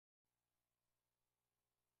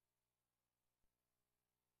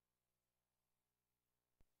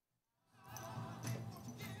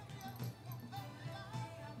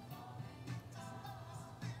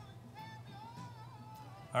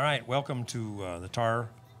All right, welcome to the TAR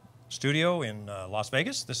studio in Las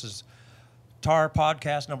Vegas. This is TAR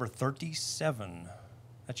podcast number 37.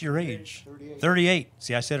 That's your age. 38.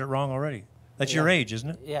 See, I said it wrong already. That's your age, isn't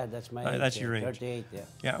it? Yeah, that's my age. That's your age. 38, yeah.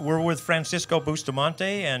 Yeah, we're with Francisco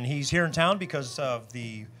Bustamante, and he's here in town because of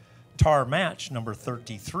the TAR match number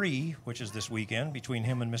 33, which is this weekend between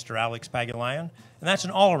him and Mr. Alex Pagulayan. And that's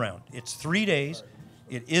an all-around. It's 3 days.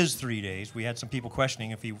 It is 3 days. We had some people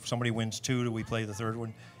questioning if somebody wins two, do we play the third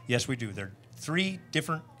one? Yes, we do. There are 3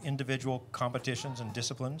 different individual competitions and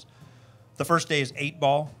disciplines. The first day is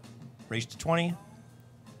 8-ball, race to 20.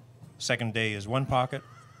 Second day is 1 pocket,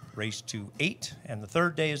 race to 8. And the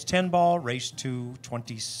third day is 10-ball, race to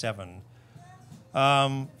 27.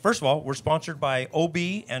 First of all, we're sponsored by OB,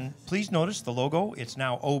 and please notice the logo. It's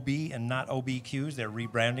now OB and not OBQs. They're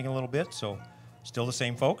rebranding a little bit, so still the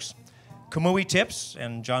same folks. Kamui Tips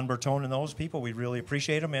and John Bertone and those people, we really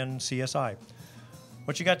appreciate them, and CSI.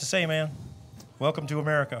 What you got to say, man? Welcome to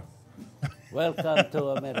America. Welcome to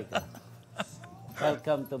America.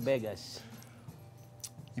 Welcome to Vegas.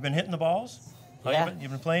 You been hitting the balls? Yeah. You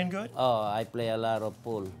been playing good? Oh, I play a lot of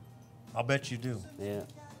pool. I'll bet you do. Yeah.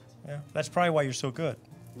 Yeah, that's probably why you're so good.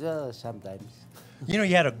 Sometimes. You know,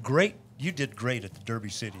 you did great at the Derby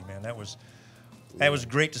City, man. That was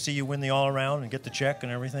great to see you win the all-around and get the check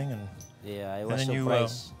and everything. And yeah, I and was then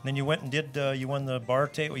surprised. then you went and you won the bar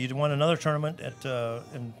table. You won another tournament at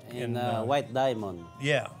in White Diamond.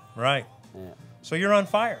 Yeah, right. Yeah. So you're on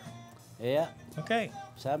fire. Yeah. Okay.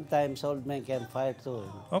 Sometimes old men can fire too.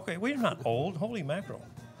 Okay, well, you're not old. Holy mackerel.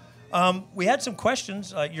 We had some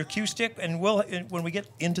questions. Your cue stick, and when we get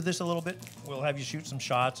into this a little bit, we'll have you shoot some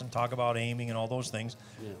shots and talk about aiming and all those things.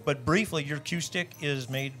 Yeah. But briefly, your cue stick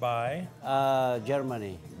is made by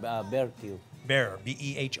Germany, Bear Q. Bear,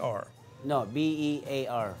 B-E-H-R. No,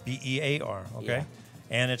 B-E-A-R. B-E-A-R, okay. Yeah.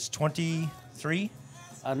 And it's 23?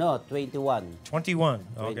 No, 21. 21,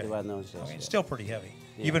 okay. 21 ounces. Okay, Yeah. it's still pretty heavy.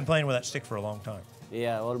 Yeah. You've been playing with that stick for a long time.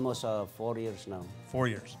 Yeah, almost 4 years now. 4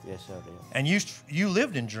 years. Yes, sir. Yeah. And you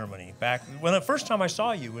lived in Germany back when the first time I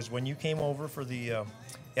saw you was when you came over for the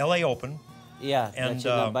L.A. Open. Yeah, And, that's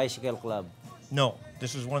in a bicycle club. No,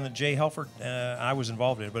 this was one that Jay Helford, I was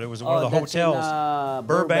involved in, but it was one of the that's hotels. in,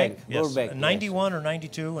 Burbank, yes. Burbank, 91 or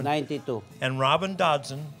 92. And, 92. and Robin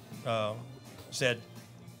Dodson said,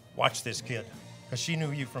 watch this kid. Because she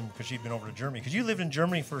knew you because she'd been over to Germany. Because you lived in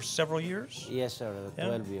Germany for several years? Yes, sir. Yeah.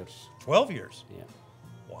 12 years. 12 years? Yeah.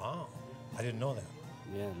 Wow. I didn't know that.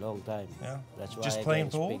 Yeah, long time. Yeah. That's why Just I playing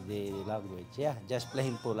can pool? speak the language. Yeah, just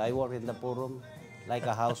playing pool. I work in the pool room like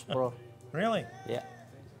a house pro. Really? Yeah.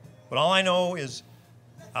 But all I know is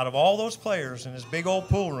out of all those players in this big old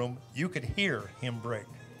pool room, you could hear him break.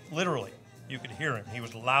 Literally, you could hear him. He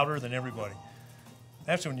was louder than everybody.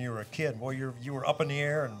 That's when you were a kid. Boy, you were up in the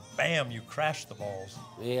air and bam, you crashed the balls.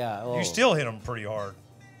 Yeah. Oh. You still hit them pretty hard.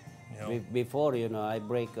 You know, Before, I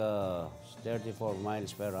break 34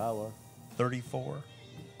 miles per hour. 34.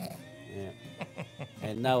 Yeah.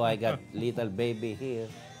 And now I got little baby here.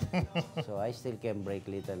 So I still can break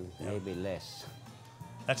little, maybe less.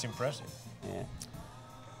 That's impressive. Yeah.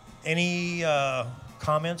 Any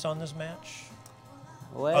comments on this match?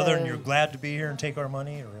 Well, Other than you're glad to be here and take our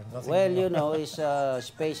money or nothing? well, it's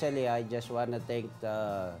especially I just want to thank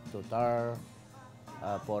to TAR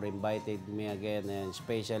for inviting me again, and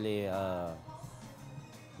especially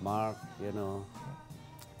Mark,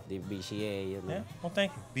 the BCA, Yeah, well,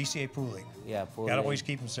 thank you. BCA Pool League. Yeah, Pool Gotta League. always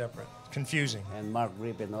keep them separate. Confusing. And Mark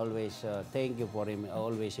Griffin always thank you for him.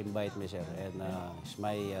 Always invite me, sir, and it's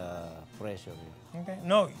my pleasure. Okay.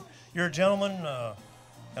 No, you're a gentleman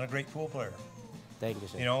and a great pool player. Thank you,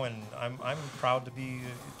 sir. And I'm proud to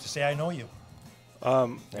say I know you.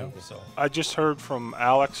 Thank you. So I just heard from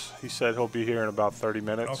Alex. He said he'll be here in about 30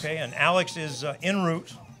 minutes. okay, and Alex is en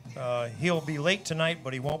route. He'll be late tonight,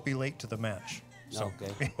 but he won't be late to the match. So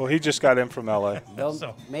Okay. Well, he just got in from LA. Don't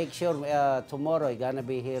So- make sure tomorrow you're gonna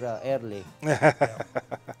be here early.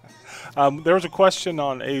 There was a question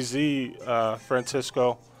on AZ,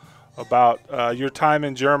 Francisco, about your time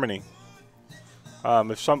in Germany.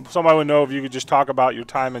 If somebody would know if you could just talk about your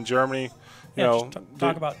time in Germany, just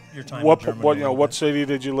talk about your time what in Germany. what a little what bit. city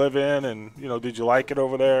did you live in, and did you like it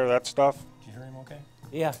over there? That stuff. Did you hear him okay?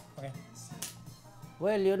 Yeah. Okay.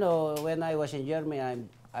 Well, when I was in Germany,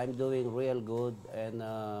 I'm doing real good, and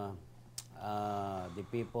the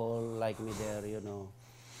people like me there,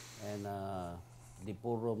 and the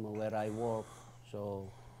pool room where I work, so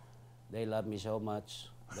they love me so much.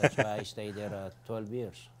 That's why I stayed there 12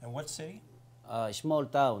 years. And what city? Small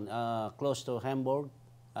town, close to Hamburg.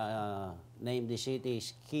 Name the city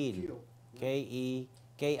is Kiel. Kiel.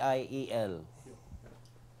 Kiel.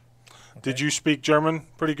 Did you speak German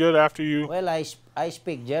pretty good after you? Well, I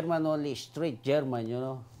speak German only, street German, you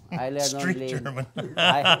know. I learn Street only German.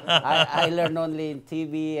 I learn only in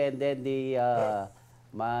TV, and then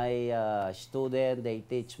my student, they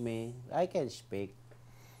teach me. I can speak.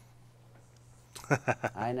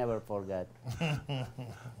 I never forgot.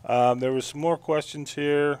 There was some more questions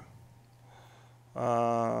here.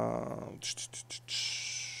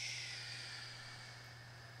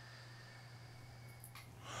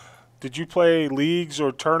 Did you play leagues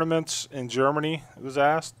or tournaments in Germany? It was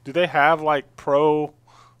asked. Do they have like pro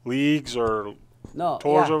leagues or No,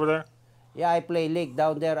 tours yeah. over there? Yeah, I play league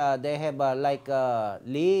down there. They have like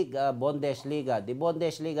league, Bundesliga. The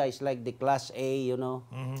Bundesliga is like the Class A, you know.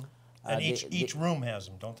 And each room has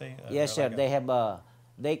them, don't they? Yes, they're sir. like They have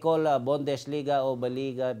they call Bundesliga,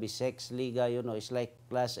 Oberliga, Bezirksliga. You know, it's like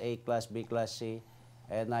Class A, Class B, Class C,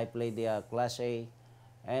 and I play the Class A,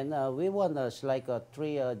 and we won like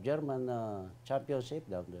 3 German championship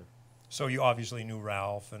down there. So you obviously knew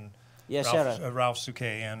Ralph and Yes, Ralph, sir. Ralph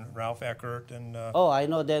Souquet and Ralph Eckert and Oh, I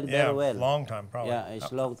know them yeah, very well. long time probably. Yeah,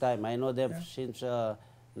 it's long time. I know them since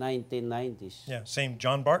 1990s. Yeah, same.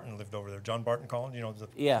 John Barton lived over there. John Barton Collins, you know.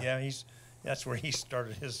 Yeah. That's where he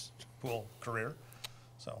started his pool career.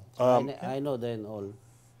 So I know them all.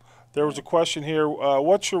 There was a question here.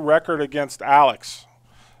 What's your record against Alex,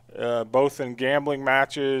 both in gambling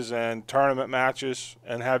matches and tournament matches?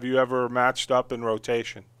 And have you ever matched up in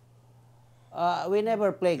rotation? We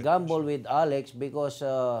never play gamble with Alex because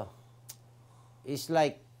it's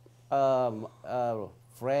like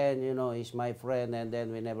friend, you know, he's my friend, and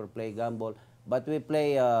then we never play gamble. But we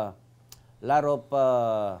play a lot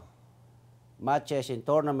of matches in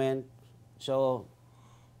tournament, so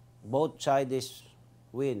both sides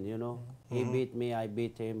win, you know. He beat me, I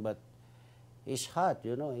beat him, but he's hot,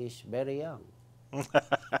 you know, he's very young.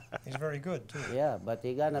 he's very good too. Yeah, but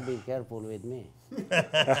he gonna be careful with me.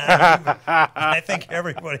 I think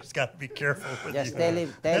everybody's got to be careful with Just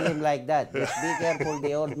you. tell him like that. Just be careful,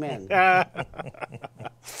 the old man.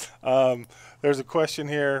 There's a question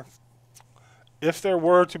here. If there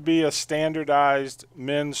were to be a standardized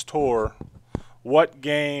men's tour, what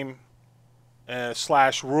game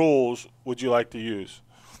 / rules would you like to use?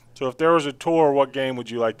 So if there was a tour, what game would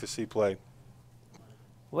you like to see played?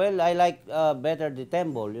 Well, I like better the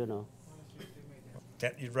 10 ball, you know.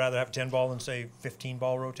 You'd rather have 10 ball than say 15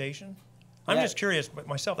 ball rotation? I'm Yeah. just curious, but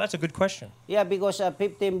myself, that's a good question. Yeah, because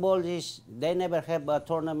 15 balls is, they never have a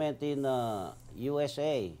tournament in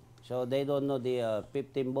USA. So they don't know the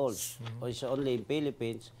 15 balls. It's only in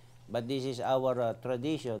Philippines. But this is our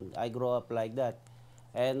tradition. I grew up like that.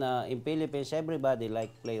 And in Philippines, everybody like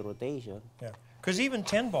play rotation. Yeah, because even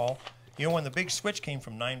 10 ball, you know, when the big switch came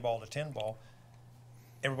from 9 ball to 10 ball,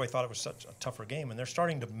 everybody thought it was such a tougher game, and they're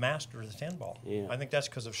starting to master the 10 ball. Yeah. I think that's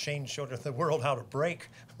because of Shane showed the world how to break.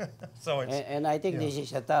 So it's And I think this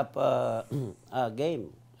is a top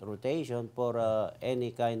game, rotation, for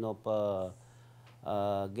any kind of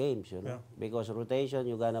games, you know. Yeah. Because rotation,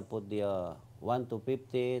 you're going to put the 1 to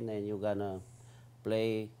 15, and you're going to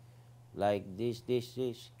play like this,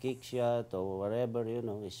 kick shot or whatever, you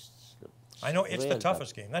know. I know it's the real tough.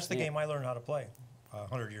 toughest game. That's the Yeah. game I learned how to play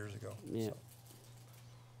 100 years ago. Yeah. So.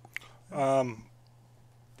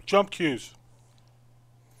 Jump cues.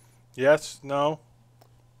 Yes, no?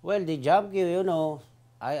 Well, the jump cue, you know,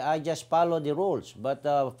 I just follow the rules. But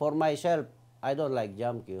for myself, I don't like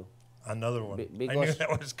jump cue. Another one. I knew because- that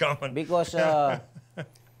was coming.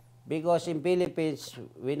 Because in Philippines,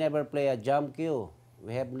 we never play a jump cue.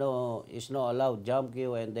 We have it's not allowed jump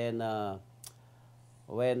cue. And then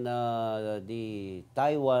when the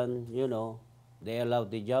Taiwan, you know, they allowed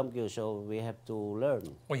the jump cue, so we have to learn.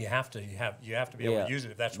 Well, you have to be able Yeah. to use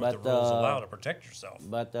it if that's what But, the rules allow to protect yourself.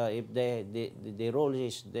 But if the rule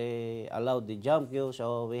is they allow the jump cue,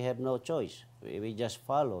 so we have no choice. We just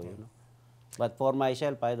follow, you know. But for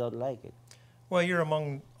myself, I don't like it. Well, you're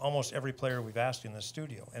among almost every player we've asked in the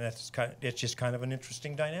studio, and it's just kind of an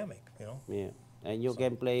interesting dynamic, you know. Yeah, and you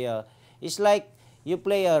can play. It's like you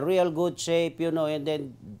play a real good shape, you know, and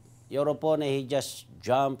then your opponent he just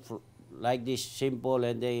jump like this simple,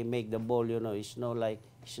 and they make the ball. You know, it's not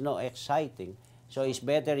exciting. So it's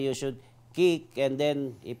better you should kick, and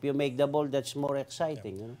then if you make the ball, that's more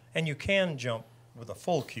exciting. You know. And you can jump with a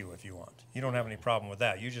full cue if you want. You don't have any problem with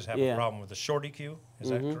that. You just have a Yeah. problem with the shorty cue. Is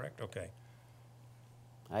that correct? Okay.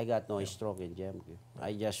 I got no stroke in jump cue.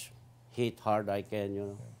 I just hit hard I can,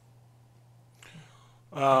 you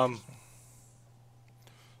know.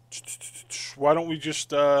 Why don't we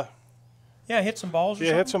just Yeah, hit some balls. Or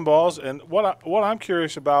hit something? some balls? And what I'm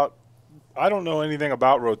curious about, I don't know anything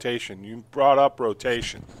about rotation. You brought up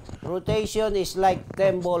rotation. Rotation is like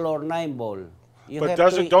 10 ball or 9 ball. But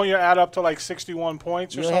don't you add up to like 61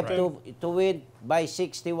 points or you something? have to win by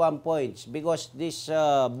 61 points because this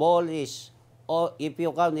ball is, all, if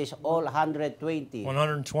you count, is all 120.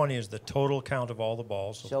 120 is the total count of all the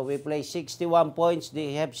balls. So we play 61 points.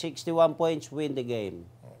 They have 61 points, win the game.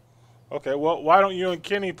 Okay, well, why don't you and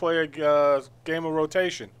Kenny play a game of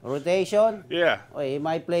rotation? Rotation? Yeah. Oh, he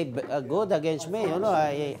might play good against me, you know,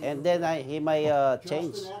 and then he might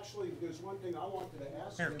change. Justin, actually, there's one thing I wanted to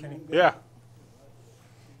ask Here, him. Kenny. Yeah.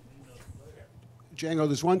 Django,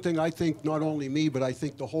 there's one thing I think not only me, but I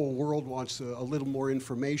think the whole world wants a little more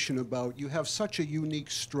information about. You have such a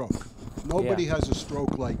unique stroke. Nobody Yeah. has a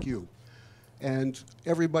stroke like you. And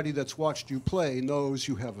everybody that's watched you play knows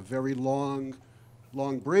you have a very long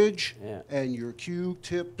bridge, Yeah. and your cue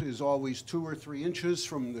tip is always 2 or 3 inches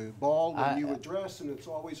from the ball when you I- address, and it's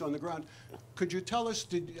always on the ground. Could you tell us,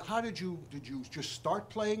 how did you just start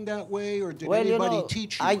playing that way, or did Well, you anybody know,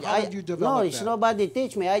 teach you? How did you develop no, that? it's nobody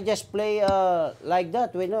teach me. I just play like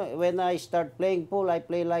that. When I start playing pool, I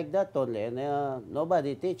play like that only, and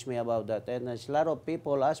nobody teach me about that. And there's a lot of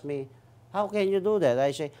people ask me, "How can you do that?"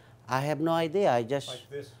 I say, "I have no idea. I just, Like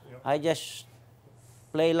this, you know. I just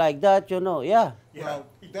play like that, you know." Yeah. Well,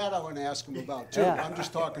 that I want to ask him about too. Yeah. I'm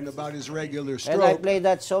just talking about his regular stroke. And I played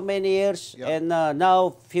that so many years, Yeah. and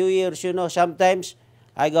now few years, you know, sometimes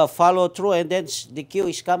I got follow through, and then the cue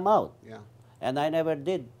is come out. Yeah. And I never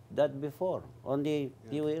did that before. Only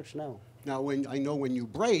few years now. Now, when you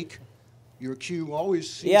break, your cue always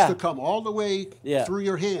seems Yeah. to come all the way Yeah. through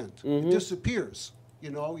your hand. It disappears.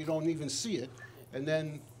 You know, you don't even see it, and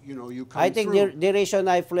then you come I think through. the reason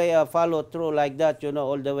I play follow through like that, you know,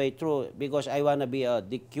 all the way through, because I wanna be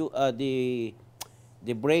the cue,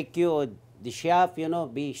 the break cue, the shaft, you know,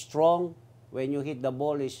 be strong when you hit the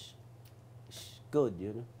ball is good,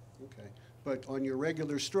 you know. Okay, but on your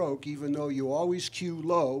regular stroke, even though you always cue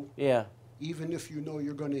low, Yeah. even if you know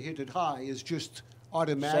you're going to hit it high, is just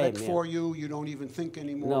automatic Same, yeah. for you. You don't even think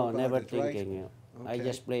anymore No, about never it, thinking. right? Yeah. I Okay.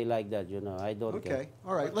 just play like that, you know. I don't Okay,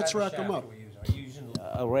 all right. Let's wrap them up. Are you using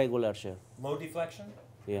a regular shaft. low deflection,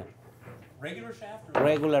 Yeah. regular shaft, or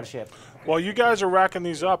Regular shaft. While you guys are racking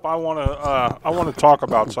these up, I want to talk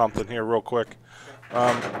about something here real quick.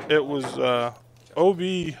 It was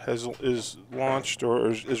OB is launched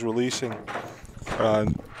or is releasing a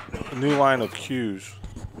new line of cues.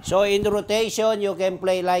 So in the rotation, you can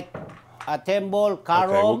play like a 10 ball, Okay,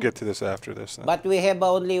 carom. we'll get to this after this. Then. But we have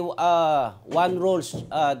only one rules,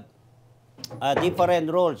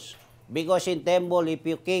 different rules. Because in 10 ball, if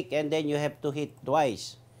you kick and then you have to hit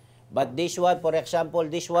twice. But this one, for example,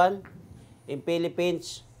 this one, in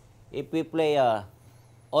Philippines, if we play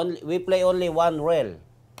only one rail.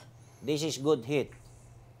 This is good hit.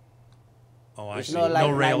 oh, I It's see. not like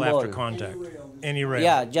No rail nine after ball. contact. Any rail.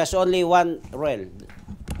 Yeah, just only one rail.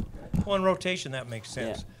 Well, in rotation, that makes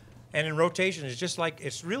sense. And in rotation, it's just like,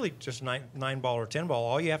 it's really just nine ball or 10 ball.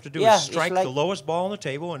 All you have to do Yeah, is it's strike like- the lowest ball on the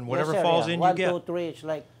table, and whatever Yes, sir, falls yeah. in, One, you get. 2, 3, it's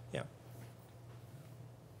like. Yeah.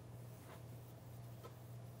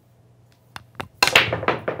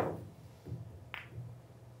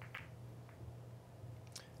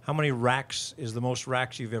 How many racks is the most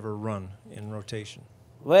racks you've ever run in rotation?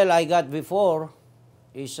 Well, I got before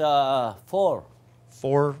is 4.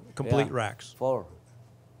 4 complete Yeah. racks. 4.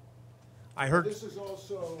 I heard. This is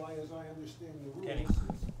also, as I understand the rules, Kenny?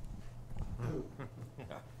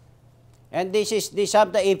 And this is the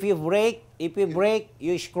sometimes if you break,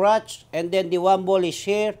 you scratch, and then the one ball is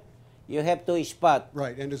here, you have to spot.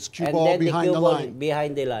 right, and it's cue And ball then behind cue the ball line.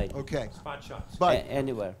 behind the line. Okay, Spot shots. but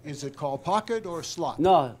Anywhere. is it called pocket or slot?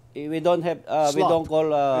 No, we don't have. We Slot. don't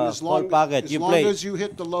call And as long, pocket. As You long play. as you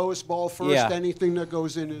hit the lowest ball first, Yeah. anything that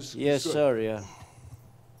goes in is Yes, good. sir. Yeah.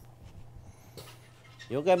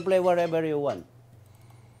 You can play wherever you want.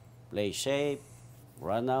 Play safe,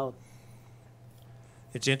 run out.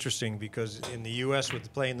 It's interesting because in the U.S.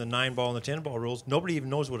 with playing the 9 ball and the 10 ball rules, nobody even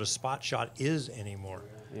knows what a spot shot is anymore.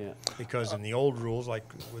 Yeah. Because in the old rules, like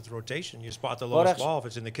with rotation, you spot the For lowest ex- ball if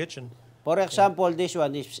it's in the kitchen. For example, this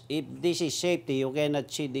one, if this is safety, you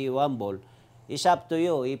cannot see the one ball. It's up to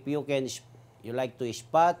you if you can, you like to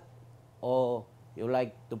spot or you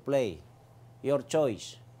like to play. Your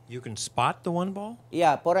choice. You can spot the 1 ball?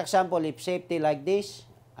 Yeah, for example, if safety like this,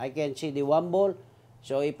 I can see the one ball.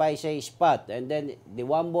 So if I say spot, and then the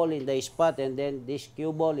one ball in the spot, and then this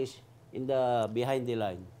cue ball is in the behind the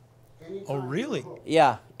line. Oh, really?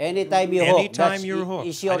 Yeah, anytime you hook. Anytime you're hooked.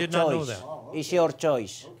 It's your I did not know choice. that. It's your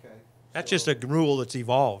choice. Okay. That's just a rule that's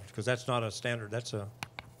evolved because that's not a standard. That's a.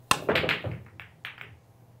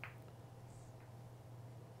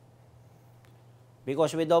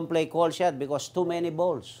 Because we don't play call shot because too many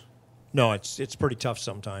balls. No, it's pretty tough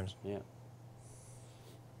sometimes. Yeah.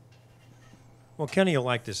 Well, Kenny will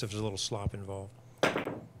like this if there's a little slop involved.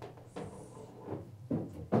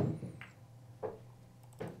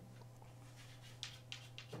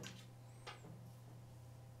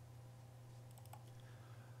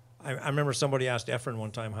 I remember somebody asked Efren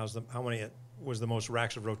one time how many was the most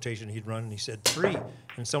racks of rotation he'd run, and he said 3.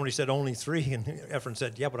 And somebody said only 3, and Efren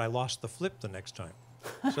said, yeah, but I lost the flip the next time.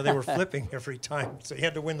 So they were flipping every time. So he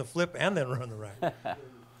had to win the flip and then run the rack.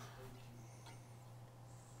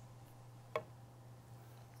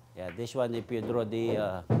 Yeah, this one, if you draw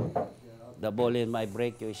the ball in my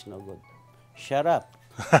break, it's no good. Shut up.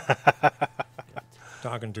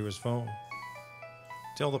 Talking to his phone.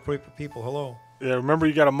 Tell the people hello. Yeah, remember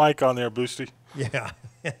you got a mic on there, Boosty. Yeah.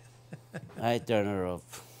 I turn her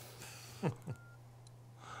off.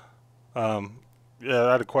 Yeah,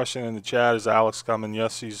 I had a question in the chat. Is Alex coming?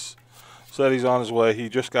 Yes, he's said he's on his way. He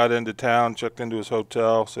just got into town, checked into his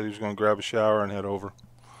hotel, said he was going to grab a shower and head over.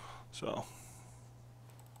 So,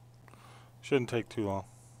 shouldn't take too long.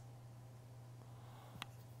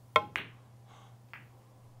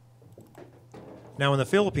 Now in the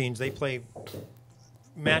Philippines, they play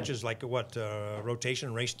matches like what,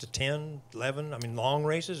 rotation, race to 10, 11? I mean, long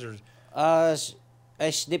races or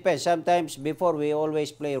It depends. Sometimes before we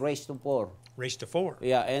always play race to 4. race to 4?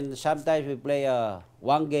 Yeah, and sometimes we play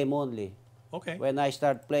one game only. Okay. When I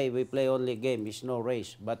start play, we play only game. It's no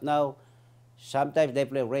race. But now, sometimes they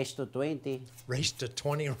play race to 20. Race to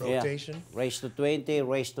 20 rotation? Yeah. Race to 20,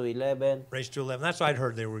 race to 11. Race to 11. That's what I'd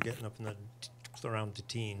heard they were getting up in the around the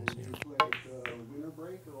teens. You know. You played winner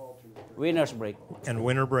break or alternate break? Winner's break. And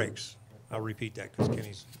winner breaks. I'll repeat that because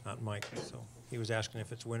Kenny's not Mike. So he was asking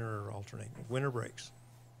if it's winner or alternate. Winner breaks.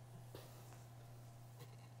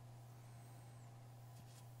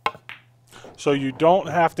 So you don't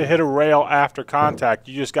have to hit a rail after contact.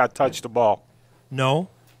 You just got to touch the ball. No,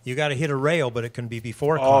 you got to hit a rail, but it can be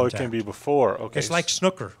before Oh, contact. it can be before. Okay. It's like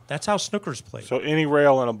snooker. That's how snooker's played. So any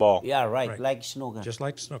rail and a ball. Yeah, right. Right. Like snooker. Just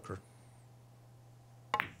like snooker.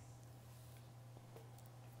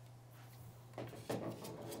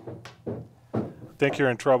 Think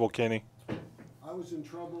you're in trouble, Kenny. I was in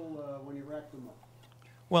trouble when you racked them up.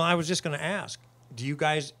 Well, I was just going to ask, do you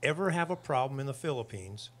guys ever have a problem in the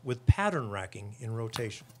Philippines with pattern racking in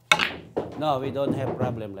rotation? No, we don't have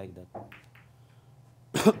problem like that.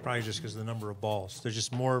 Probably just because of the number of balls. There's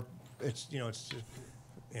just more, it's, you know, it's just,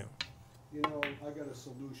 you know. You know, I got a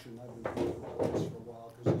solution. I've been thinking about this for a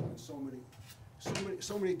while because there's been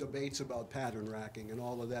so many debates about pattern racking and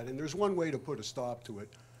all of that. And there's one way to put a stop to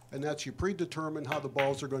it, and that's you predetermine how the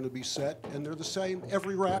balls are going to be set, and they're the same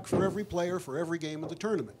every rack for every player for every game of the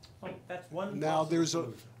tournament. That's one. Now,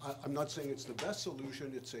 I'm not saying it's the best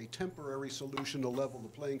solution. It's a temporary solution to level the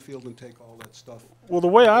playing field and take all that stuff. Well, the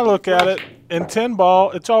way I look at it, in 10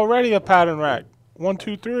 ball, it's already a pattern rack. 1,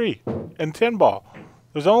 2, 3. In 10 ball,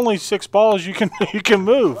 there's only 6 balls you can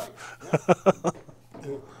move.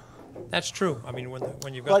 That's true. I mean, when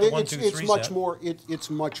you've got But the 1, 2, 3 it's much set. more it's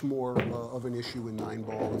much more of an issue in 9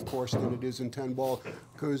 ball, of course, than it is in 10 ball.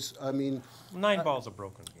 Because I mean, 9 ball's a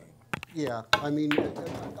broken game. yeah, I mean,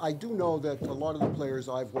 I do know that a lot of the players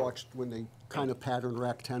I've watched when they kind of pattern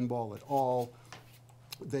rack 10 ball at all,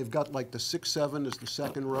 they've got like the 6-7 is the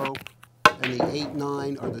second row, and the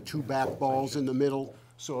 8-9 are the 2 back balls in the middle.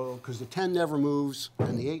 So, because the 10 never moves,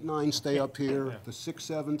 and the 8-9 stay up here, the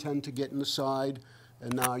 6-7 tend to get in the side,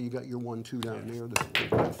 and now you got your 1-2 down there,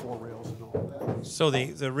 the 4 rails and all that. So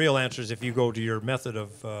the real answer is if you go to your method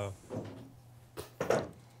of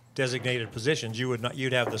designated positions,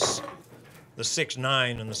 you'd have the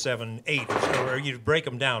 6-9 and the 7-8, or you'd break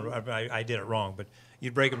them down. I did it wrong, but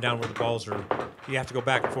you'd break them down where the balls are. You have to go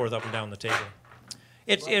back and forth, up and down the table.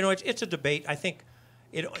 It's it's a debate. I think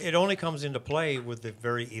it only comes into play with the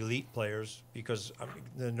very elite players because I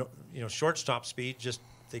mean, the shortstop speed just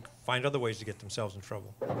they find other ways to get themselves in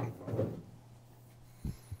trouble.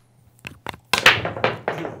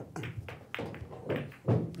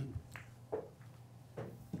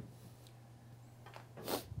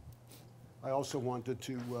 I also wanted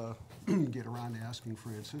to get around to asking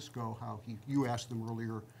Francisco how you asked him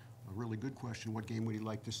earlier a really good question, what game would he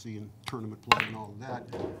like to see in tournament play and all of that.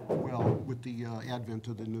 Well, with the advent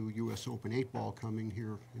of the new U.S. Open 8-ball coming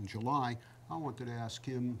here in July, I wanted to ask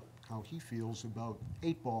him how he feels about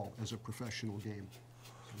 8-ball as a professional game.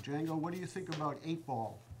 So, Django, what do you think about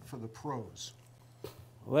 8-ball for the pros?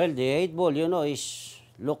 Well, the 8-ball, is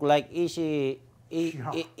look like easy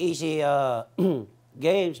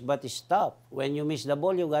games, but it's tough. When you miss the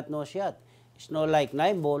ball, you got no shot. It's not like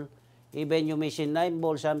 9-ball. Even you miss in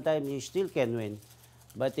 9-ball, sometimes you still can win.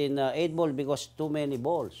 But in 8-ball, because too many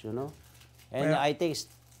balls, And Well- I think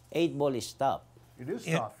 8-ball is tough. It is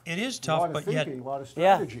It- tough. it is A tough, lot of but yet- thinking, a lot of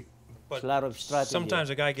Yeah. strategy. It's a lot of strategy. Sometimes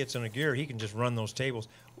a guy gets in a gear, he can just run those tables.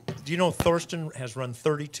 Do you know Thorsten has run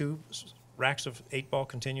 32 racks of 8-ball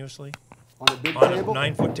continuously On a big on table? a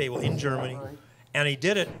 9-foot table in Germany? Right. And he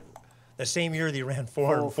did it the same year that he ran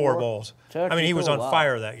 404 404? balls. I mean, he was 32, on wow.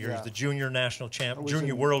 fire that year. Yeah. He's the junior national It champ, was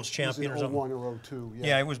junior in- world's it was champion or in something. 01 or 02,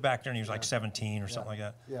 Yeah, it was back there, and he was like 17 or something like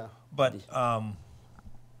that. Yeah. But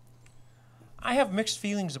I have mixed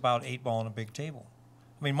feelings about 8-ball on a big table.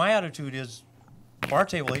 I mean, my attitude is bar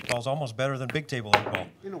table 8-ball is almost better than big table 8-ball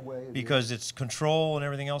In a way. it is. because it's control and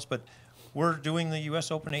everything else. But we're doing the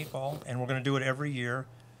U.S. Open 8-ball, and we're going to do it every year.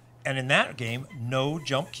 And in that game, no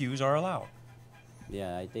jump cues are allowed.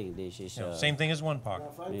 Yeah, I think this is... You know, same thing as one puck. Now,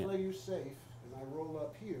 if I Yeah. play you safe and I roll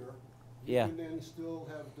up here, Yeah. you can then still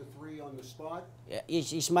have the 3 on the spot Yeah,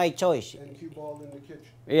 it's my choice. and cue ball in the kitchen.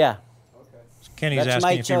 Yeah. Okay. Kenny's That's my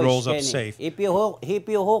asking if he choice, rolls up Kenny. safe. If you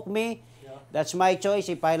hook me, Yeah. that's my choice.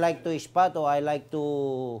 If I like to spot or I like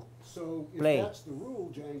to... So if Play. that's the rule,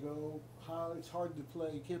 Django, how it's hard to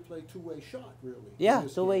play. You can't play two-way shot, really. in Yeah,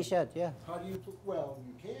 this two-way game. shot, yeah. How do you? Well,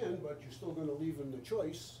 you can, but you're still going to leave him the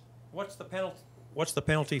choice. What's the penalty? What's the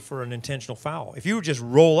penalty for an intentional foul? If you just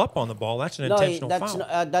roll up on the ball, that's an No, intentional that's foul.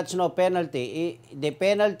 no, that's no penalty. The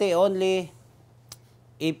penalty only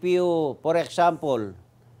if you, for example,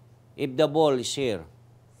 if the ball is here,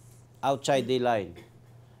 outside the line,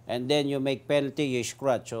 and then you make penalty, you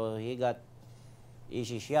scratch, so he got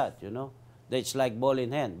easy shot, you know. That's like ball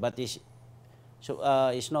in hand, but it's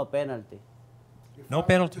no penalty. If No I were to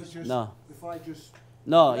penalties? just- No. If I just.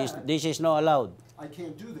 No, do that, this is not allowed. I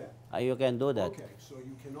can't do that. You can do that. Okay, so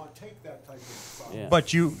you cannot take that type of foul. Yeah.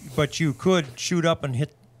 But you could shoot up and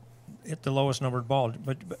hit the lowest numbered ball,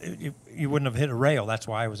 but you wouldn't have hit a rail. That's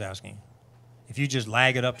why I was asking. If you just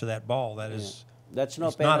lag it up to that ball, that is That's no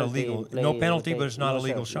it's not penalty. illegal. in No play- penalty, but okay, it's not a no,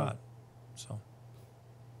 legal sir, no. shot. So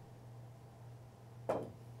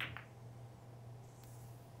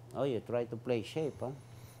Oh, you try to play shape, huh?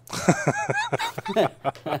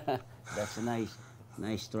 That's a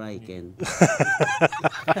nice try, Ken.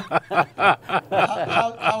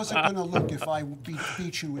 How's it going to look if I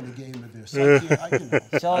beat you in a game of this? So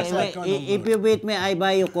How's that gonna if look? you beat me, I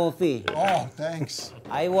buy you coffee. Oh, thanks.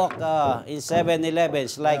 I walk in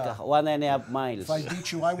 7-Elevens like Yeah. 1.5 miles. If I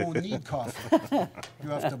beat you, I won't need coffee. You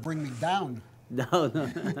have to bring me down. No, no.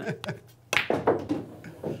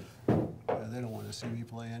 They don't want to see me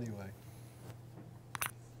play anyway.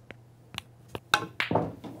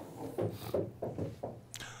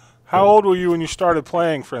 How old were you when you started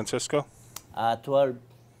playing, Francisco? 12.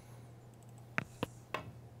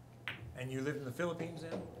 and you lived in the Philippines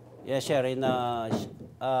then? Yes, sir, in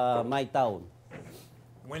my town,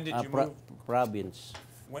 When did you move? province.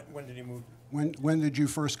 When did you move? When did you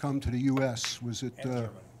first come to the U.S.? Was it? And Germany.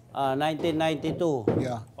 1992.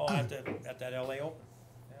 Yeah. Oh, at that LA Open.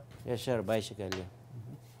 Yes, sir, bicycle, yeah.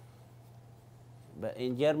 But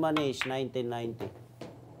in Germany, it's 1990.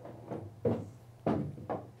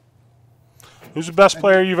 Who's the best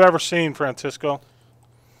player you've ever seen, Francisco?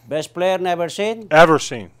 Best player never seen? Ever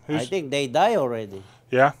seen? I Who's, think they die already.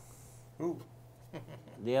 yeah? Who?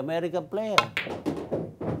 The American player.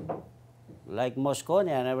 Like Moscone,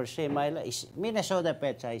 I never seen my life. It's Minnesota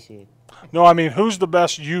Pets, I see. No, I mean, who's the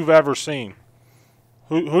best you've ever seen?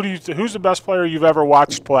 Who's the best player you've ever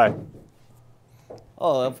watched play?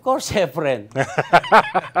 Oh, of course, Efren.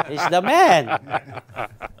 He's the man.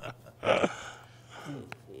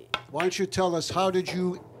 Why don't you tell us how did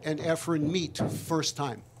you and Efren meet first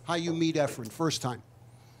time? How you meet Efren first time?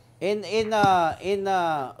 In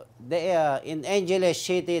Angeles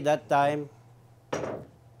City that time,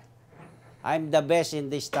 I'm the best in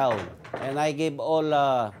this town, and I give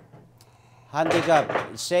all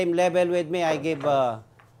handicap. Same level with me, I give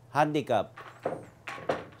handicap.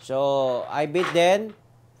 So I beat them,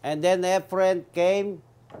 and then a friend came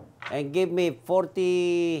and give me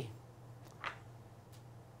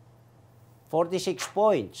 46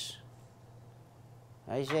 points.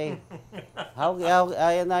 I say,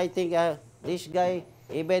 and I think this guy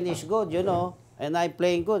even is good, you know, and I'm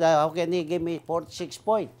playing good. How can he give me 46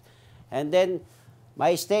 points? And then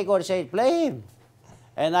my stakeholder said, play him.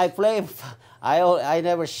 And I play him. I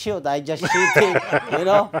never shoot. I just shoot him, you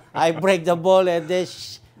know. I break the ball and then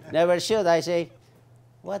never shoot. I say,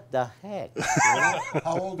 what the heck? You know?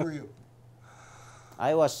 How old were you?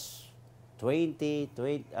 I was 20.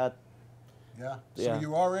 Yeah. So Yeah. you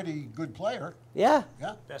were already a good player. Yeah,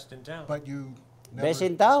 Yeah. Best in town. But you never. best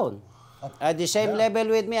in town. At the same Yeah. level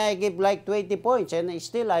with me, I give like 20 points, and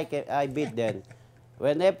still I beat them.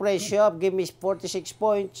 When April show up, give me 46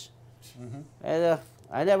 points, and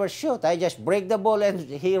I never shoot. I just break the ball and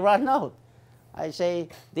he run out. I say,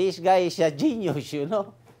 this guy is a genius, you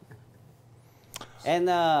know. And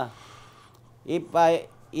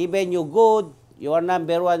even you good, you are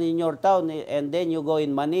number one in your town, and then you go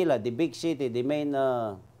in Manila, the big city, the main,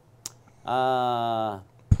 in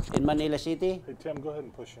Manila City. Hey, Tim, go ahead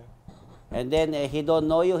and push in. And then he don't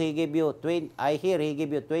know you, he give you, I hear he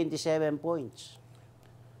give you 27 points.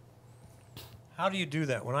 How do you do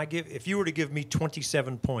that? If you were to give me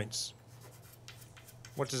 27 points,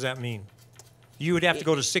 what does that mean? You would have to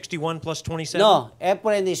go to 61 plus 27? No,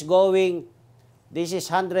 Efren is going, this is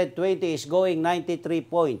 120, is going 93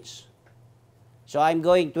 points. So I'm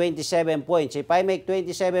going 27 points. If I make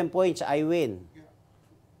 27 points, I win.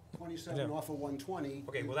 27 off of 120.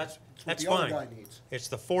 Okay, well that's that's what the fine. other guy needs. It's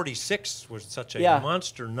the 46 was such a Yeah.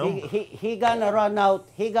 monster number. He gonna run out.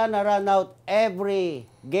 He gonna run out every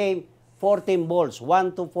game 14 balls,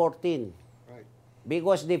 1 to 14. Right.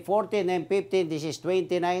 Because the 14 and 15, this is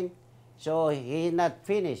 29. So he not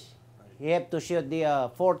finished. He have to shoot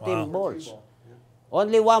the 14 Wow. balls. Ball, yeah.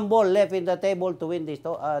 Only one ball left in the table to win the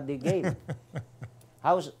game.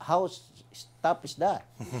 How tough is that?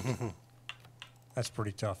 That's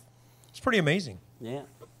pretty tough. It's pretty amazing. Yeah.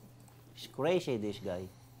 It's crazy, this guy.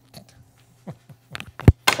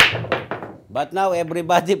 But now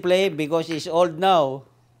everybody play because he's old now.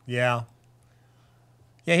 Yeah.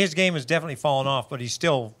 Yeah, his game has definitely fallen off, but he's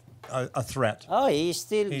still a threat. Oh, he's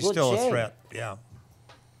still He's good still shape. a threat. Yeah.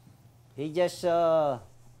 He just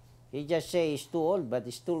say he's too old, but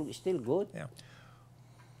he's still good. Yeah.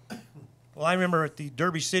 Well, I remember at the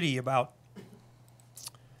Derby City it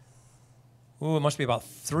must be about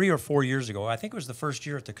 3 or 4 years ago. I think it was the first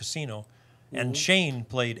year at the casino. And Shane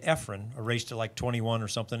played Efren, a race to like 21 or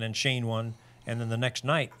something, and Shane won. And then the next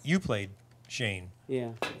night, you played Shane,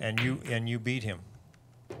 Yeah. and you beat him.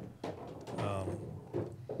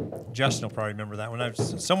 Justin will probably remember that one.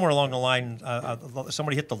 Somewhere along the line,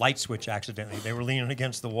 somebody hit the light switch accidentally. They were leaning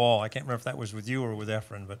against the wall. I can't remember if that was with you or with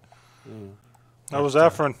Efren, but That was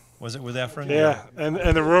Efren. was it with Efren? Yeah, and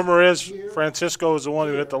the rumor is Francisco is the one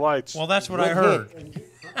who hit the lights. Well, that's what I Good heard.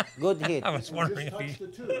 Good hit. I was wondering Just if touch the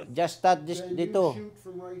he. two. Just touch the Then you two. shoot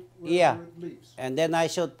from right Yeah. where it leaves. And then I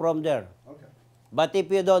shoot from there. Okay. But if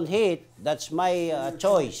you don't hit, that's my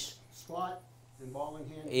choice. Spot and ball in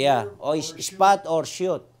hand. Yeah. here, Or shoot. spot or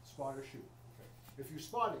shoot. Spot or shoot. Okay. If you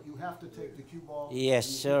spot it, you have to take the cue ball. Yes,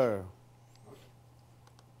 and you sir.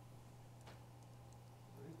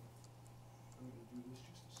 I'm going to do this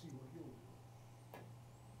just to see what he'll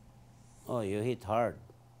do. Oh, you hit hard.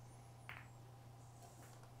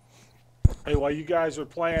 Hey, while you guys are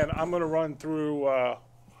playing, I'm going to run through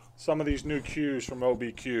some of these new cues from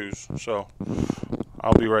OBQs. So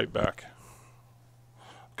I'll be right back.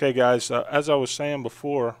 Okay, guys, as I was saying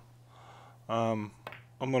before, I'm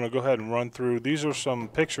going to go ahead and run through. These are some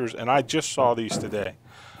pictures, and I just saw these today.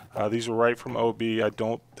 These are right from OB. I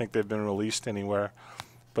don't think they've been released anywhere.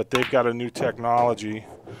 But they've got a new technology.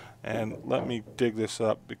 And let me dig this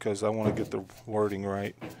up because I want to get the wording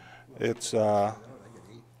right. It's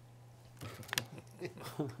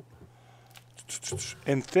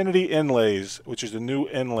infinity inlays, which is the new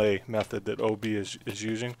inlay method that OB is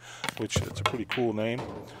using, which it's a pretty cool name.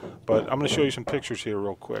 But I'm going to show you some pictures here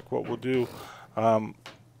real quick. What we'll do,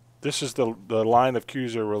 this is the line of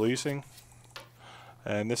cues they're releasing.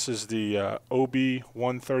 And this is the OB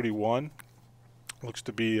 131. Looks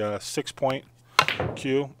to be a 6-point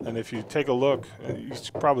cue. And if you take a look, you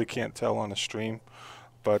probably can't tell on the stream,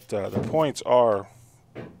 but the points are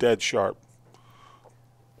dead sharp.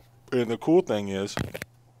 And the cool thing is,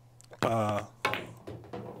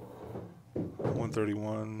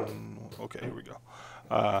 131, okay, here we go.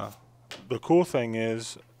 The cool thing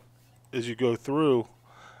is, as you go through,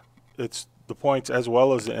 it's the points as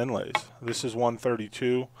well as the inlays. This is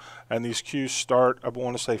 132, and these cues start, I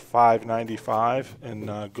want to say 595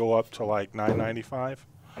 and go up to like 995.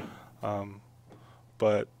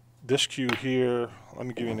 But this cue here, let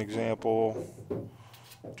me give you an example.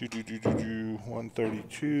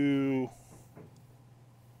 132.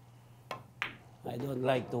 I don't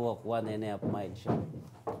like to walk 1.5 miles.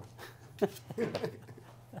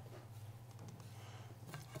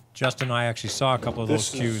 Justin and I actually saw a couple of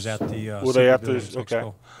those This cues is- at the. Will they have Super to? Billiards Okay.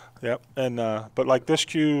 Expo. Yep. And but like this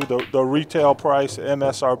cue, the retail price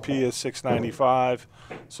MSRP is $695.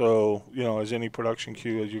 So as any production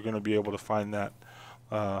cue, you're going to be able to find that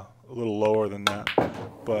a little lower than that.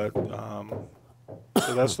 But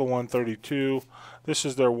so that's the 132. This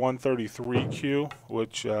is their 133 cue,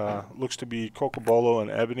 which looks to be Cocobolo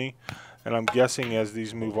and Ebony. And I'm guessing as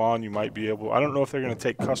these move on, you might be able. I don't know if they're going to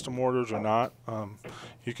take custom orders or not.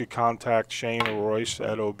 You could contact Shane or Royce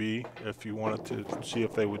at OB if you wanted to see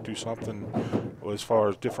if they would do something as far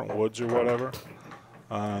as different woods or whatever.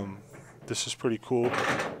 This is pretty cool.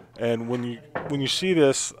 And when you see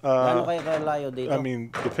this, Gaano kayo kalayo dito? I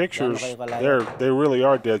mean, the pictures, Gaano kayo kalayo? they really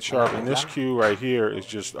are dead sharp. And this cue right here is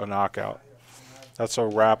just a knockout. That's a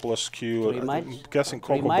wrapless cue. 3 miles? I'm guessing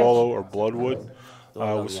 3 Cocobolo miles? or Bloodwood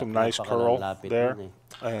with some nice curl there.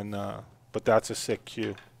 And but that's a sick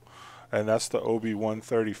cue. And that's the OB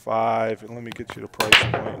 135. And let me get you the price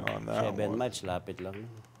point on that 7 one. miles, lapit lang.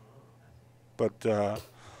 But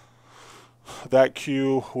that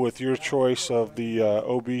cue with your choice of the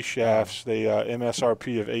OB shafts, the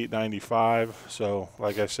MSRP of $895. So,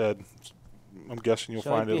 like I said, I'm guessing you'll So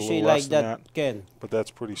find it if a you little see less like than that, that. Ken, But that's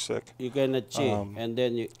pretty sick. you can achieve, and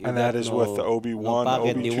then you And got that is no, with the OB1, no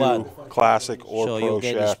pocket, the one. OB2, Classic, or So Pro you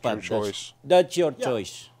can shaft, spot. your choice. That's your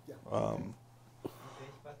choice.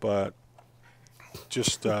 But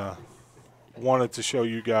just wanted to show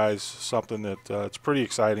you guys something that it's pretty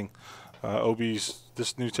exciting. OB's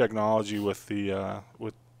this new technology with the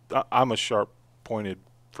I'm a sharp pointed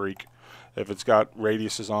freak. If it's got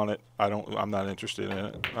radiuses on it, I'm not interested in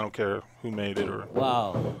it. I don't care who made it or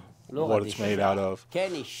Wow. Look what at it's this made out of.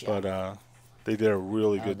 Kenny shot. But they did a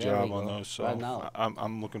really good there we job on go. those. So Right now.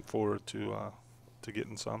 I'm looking forward to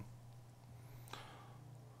getting some.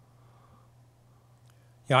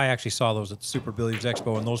 Yeah, I actually saw those at the Super Billiards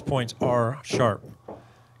Expo, and those points are sharp.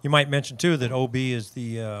 You might mention, too, that OB is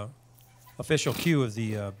the official cue of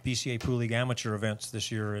the BCA Pool League Amateur events this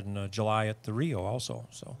year in July at the Rio also.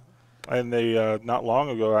 So, And they not long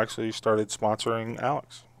ago actually started sponsoring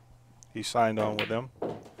Alex. He signed on with them.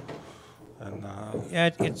 And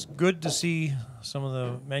yeah, it's good to see some of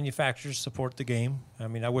the manufacturers support the game. I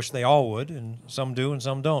mean, I wish they all would, and some do and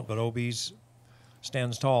some don't, but OB's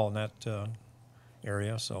stands tall in that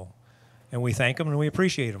area. So, and we thank them and we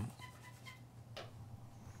appreciate them.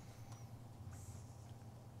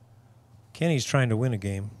 Kenny's trying to win a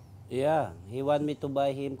game. Yeah, he want me to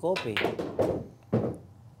buy him coffee.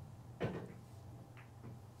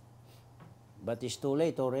 But it's too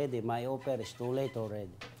late already. My offer is too late already.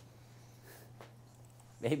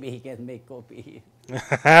 Maybe he can make coffee.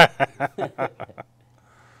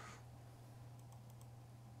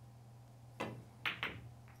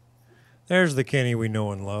 There's the Kenny we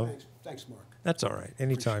know and love. Thanks, Mark. That's all right.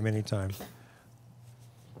 Anytime, anytime.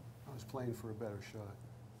 I was playing for a better shot.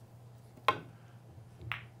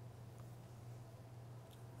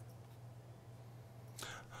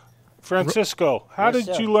 Francisco, how Yes,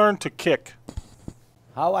 did sir. you learn to kick?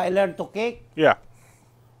 How I learned to kick? Yeah.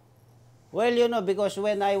 Well, you know, because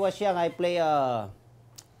when I was young, I play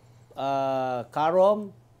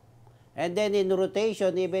carom. And then in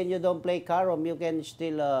rotation, even you don't play carom, you can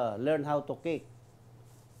still learn how to kick.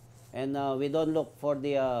 And we don't look for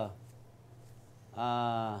the,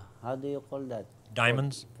 how do you call that?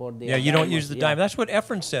 Diamonds? For the Yeah, you don't diamonds, use the yeah. diamond. That's what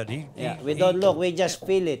Efren said. We don't look, we just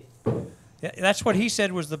feel it. Yeah, that's what he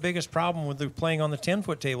said was the biggest problem with the playing on the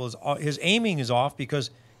 10-foot table is his aiming is off because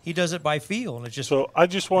he does it by feel, and it's just So I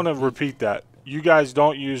just want to repeat that. You guys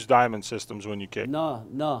don't use diamond systems when you kick.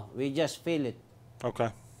 No, we just feel it. Okay.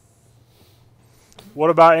 What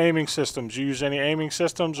about aiming systems? You use any aiming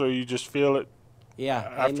systems or you just feel it? Yeah,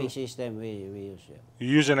 After- aiming system we use. Yeah. You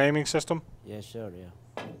use an aiming system? Yes, sir,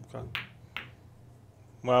 yeah. Okay.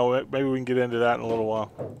 Well, maybe we can get into that in a little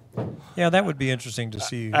while. yeah, that would be interesting to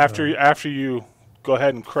see. After you go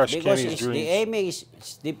ahead and crush Because Kenny's it's dreams. the aiming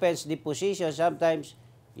depends the position. Sometimes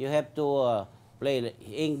you have to play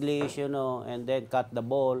English, you know, and then cut the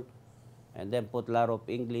ball, and then put a lot of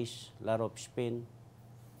English, a lot of spin.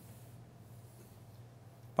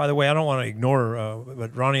 By the way, I don't want to ignore,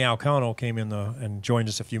 but Ronnie Alcano came in and joined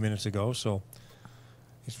us a few minutes ago, so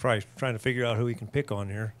he's probably trying to figure out who he can pick on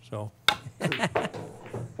here. So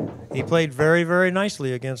he played very, very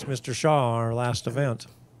nicely against Mr. Shaw our last event,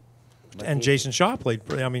 and Jason Shaw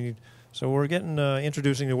played. I mean, so we're getting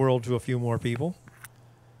introducing the world to a few more people.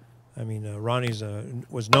 I mean, Ronnie's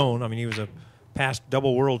was known. I mean, he was a past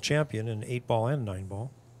double world champion in 8-ball and 9-ball.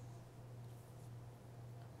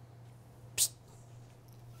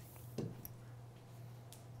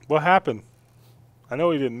 What happened? I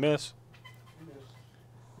know he didn't miss.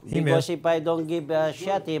 He Because missed. if I don't give a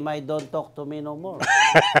shot, he might don't talk to me no more.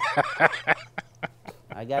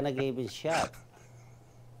 I gonna give him shot.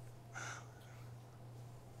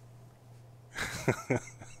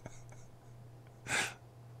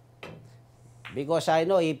 Because I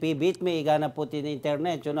know if he beat me, he gonna put it in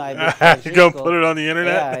internet. You know, I beat You go Francisco. put it on the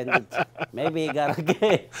internet? Yeah, and Maybe he got a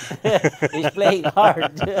game. He's playing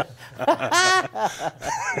hard.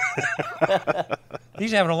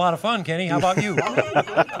 He's having a lot of fun, Kenny. How about you?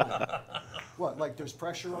 What, like there's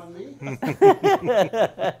pressure on me?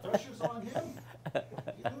 Pressure's on him.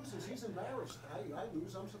 He loses, he's embarrassed. I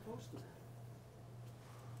lose, I'm supposed to.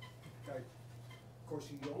 Of course,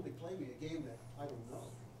 he only played me a game that I don't know.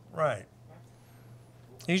 Right.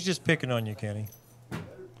 He's just picking on you, Kenny.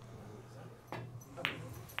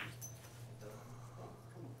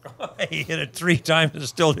 He hit it 3 times and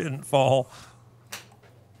still didn't fall.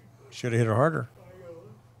 Should have hit it harder.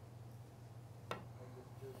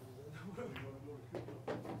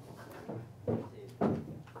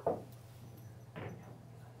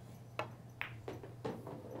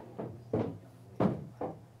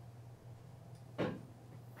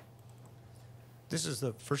 This is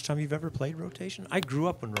the first time you've ever played rotation? I grew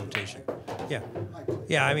up in rotation. Yeah.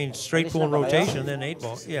 Yeah, I mean, straight pool and rotation, then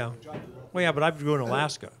 8-ball. Yeah. Well, yeah, but I grew in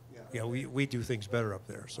Alaska. Yeah, we do things better up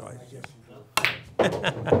there. So No,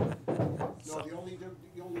 the only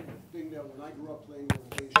thing that when I grew up playing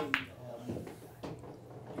rotation,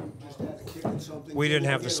 you just had to kick at something. we didn't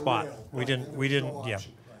have the hit a spot. rail. We Right, didn't. there We was no didn't. Yeah.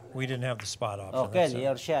 option. We didn't have the spot option. Oh, That's Ken, it.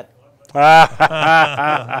 your shot.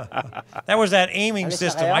 That was that aiming Alis na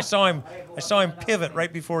system. kayo? I saw him pivot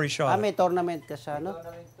right before he shot. May It. tournament ka sa ano?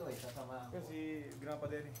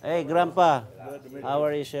 Hey, Grandpa. How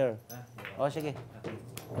are you, sir? O, sige.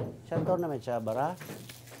 Saan tournament? Sa Bara?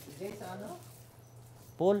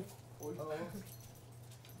 Pool? O,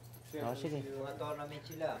 sige.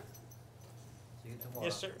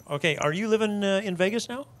 Yes, sir. Okay, are you living in Vegas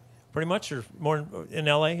now? Pretty much, or more in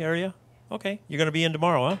LA area? Okay, you're going to be in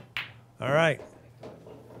tomorrow, huh? All right.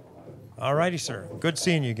 All righty, sir. Good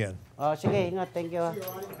seeing you again. O, sige. Ingat. Thank you.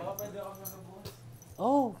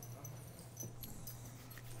 Oh,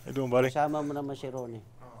 How you doing, buddy? kasama mo naman si Ronnie.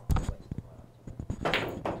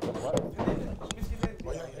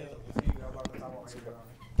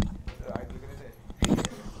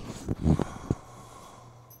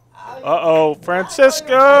 Uh-oh,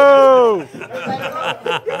 Francisco!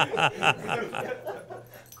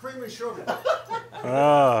 Cream and sugar.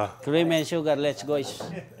 Ah, Cream and sugar. Let's go.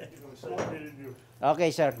 Okay,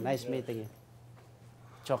 sir. Nice meeting you.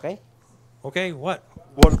 It's okay? Okay, what?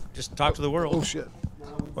 what? Just talk to the world. Oh, shit.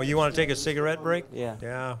 Well, you want to take a cigarette break? Yeah.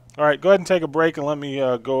 Yeah. All right, go ahead and take a break and let me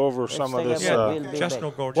go over Let's some of take a this. break. Yeah, We'll be just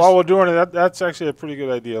back. no go. While we're doing it, that's actually a pretty good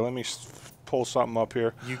idea. Let me pull something up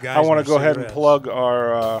here. You guys I want to and go ahead and cigarettes. plug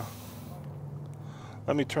our.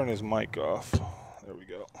 Let me turn his mic off. There we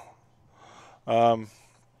go. I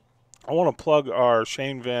want to plug our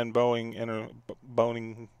Shane Van Boning,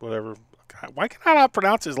 whatever. God, why can I not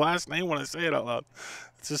pronounce his last name when I say it out loud?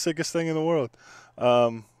 It's the sickest thing in the world.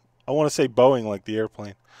 I want to say Boeing like the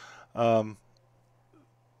airplane. The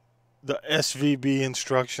SVB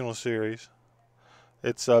instructional series.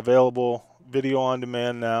 It's available video on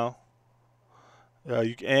demand now.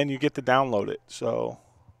 You get to download it. So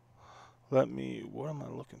what am I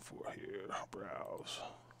looking for here? Browse.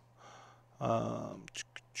 I'm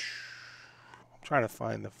trying to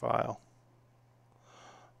find the file.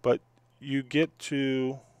 But you get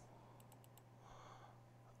to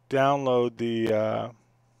download the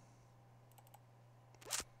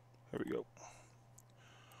there we go.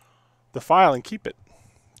 The file and keep it.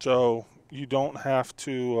 So you don't have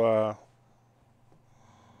to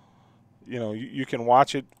you can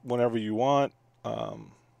watch it whenever you want.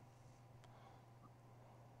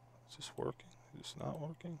 Is this working? Is this not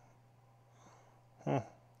working? Huh.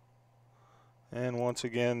 And once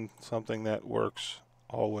again, something that works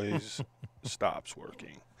always stops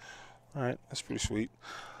working. All right, that's pretty sweet.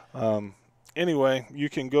 Anyway, you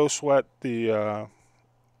can go sweat the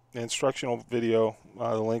instructional video.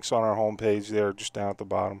 The link's on our homepage there, just down at the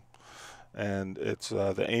bottom. And it's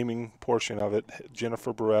the aiming portion of it.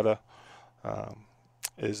 Jennifer Beretta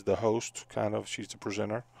is the host, kind of. She's the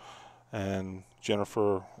presenter. And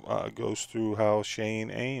Jennifer goes through how Shane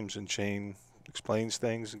aims, and Shane explains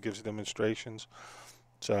things and gives demonstrations.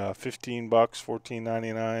 It's $15,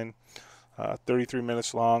 $14.99, 33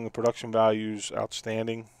 minutes long. The production value's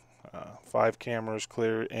outstanding. 5 cameras,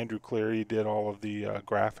 clear. Andrew Cleary did all of the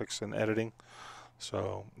graphics and editing.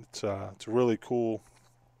 So it's a really cool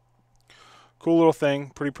little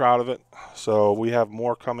thing. Pretty proud of it. So we have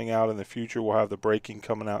more coming out in the future. We'll have the breaking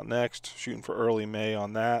coming out next, shooting for early May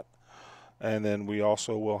on that. And then we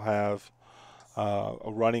also will have a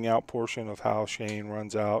running out portion of how Shane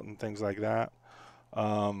runs out and things like that.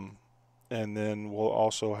 And then we'll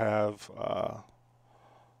also have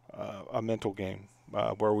a mental game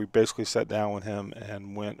where we basically sat down with him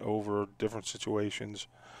and went over different situations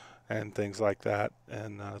and things like that,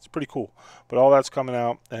 and it's pretty cool. But all that's coming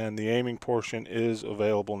out, and the aiming portion is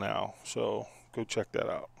available now, so go check that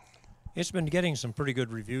out. It's been getting some pretty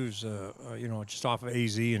good reviews, you know, just off of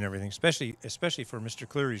AZ and everything, especially for Mr.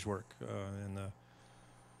 Cleary's work and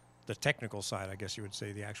the technical side, I guess you would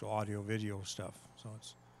say, the actual audio video stuff. So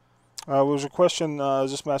it's. There's a question: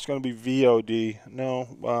 is this match going to be VOD?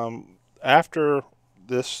 No. After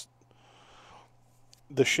this,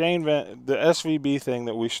 the SVB thing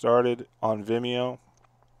that we started on Vimeo,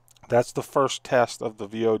 that's the first test of the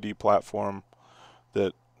VOD platform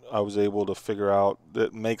that I was able to figure out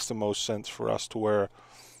that makes the most sense for us, to where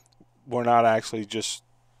we're not actually just,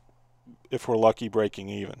 if we're lucky, breaking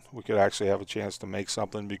even. We could actually have a chance to make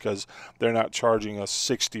something, because they're not charging us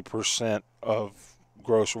 60% of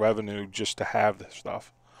gross revenue just to have this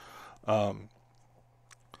stuff.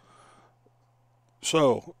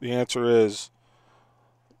 So the answer is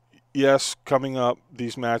yes, coming up,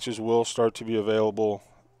 these matches will start to be available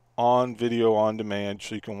on video on demand,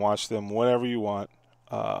 so you can watch them whenever you want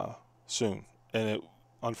soon. And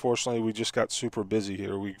unfortunately, we just got super busy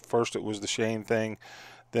here. First it was the Shane thing,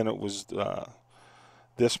 then it was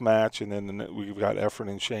this match, and then we've got Efren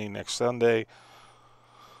and Shane next Sunday.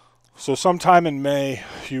 So sometime in May,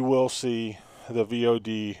 you will see the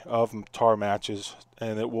VOD of TAR matches,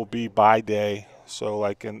 and it will be by day. So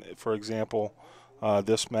like, for example,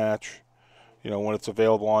 this match, you know, when it's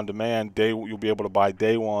available on demand, you'll be able to buy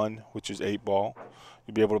day 1, which is 8-ball.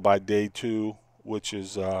 You'll be able to buy day 2, which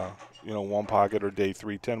is, you know, 1 pocket, or day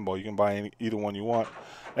 3, 10-ball. You can buy either one you want,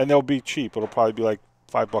 and they'll be cheap. It'll probably be like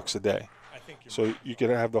 $5 a day. I think so you could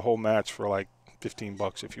have the whole match for like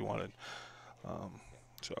 $15 if you wanted.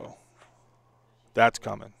 So that's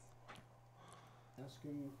coming. Ask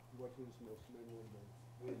him what his most memorable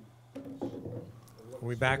win is. Are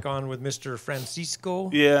we back on with Mr.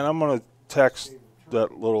 Francisco? Yeah, and I'm gonna text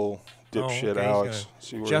that little dipshit okay. Alex.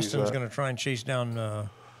 See where Justin's he's at. going to try and chase down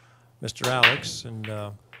Mr. Alex,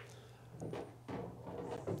 and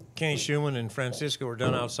Kenny Schumann and Francisco are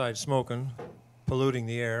done outside smoking, polluting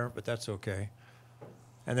the air, but that's okay.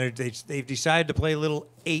 And they've decided to play a little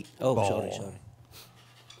 8-ball. Oh, sorry.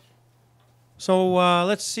 So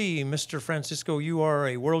let's see, Mr. Francisco, you are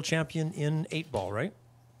a world champion in 8-ball, right?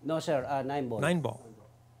 No, sir. 9-ball. 9-ball.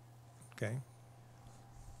 Okay.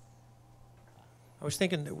 I was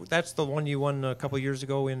thinking that's the one you won a couple years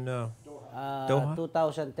ago in Doha?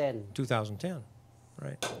 2010. 2010,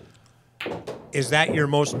 right. Is that your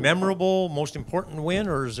most memorable, most important win,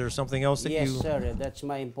 or is there something else that Yes, you... sir. That's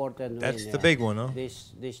my important That's win. the big one, huh?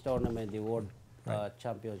 This tournament, the World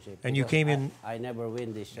Championship. And you Because came in... I never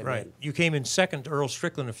win this event. Right. You came in second to Earl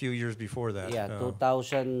Strickland a few years before that. Yeah,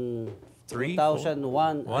 2000, 3,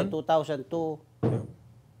 2001, One? and 2002.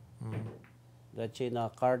 That's in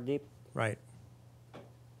Cardiff. Right.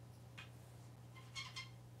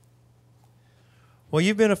 Well,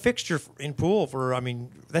 you've been a fixture in pool for, I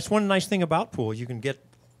mean, that's one nice thing about pool. You can get,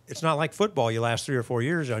 it's not like football you last 3 or 4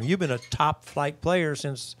 years on. You've been a top flight player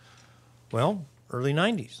since, well, early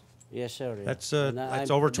 90s. Yes, sir. That's And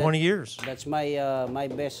over 20 years. That's my my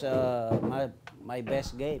best my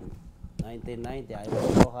best game. 1990. I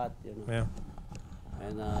was so hot, you know. Yeah.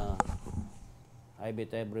 And I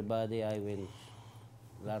beat everybody. I win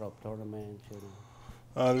a lot of tournaments, you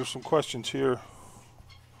know. There's some questions here.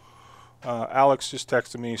 Alex just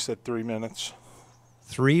texted me. He said 3 minutes.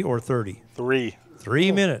 3 or 30? 3.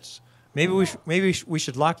 3 minutes. Maybe we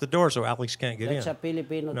should lock the door so Alex can't get That's in. a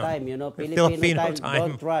Filipino No. time, you know. Filipino time.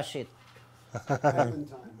 Don't rush it.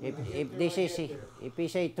 If this is, if we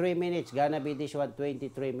say 3 minutes, gonna be this one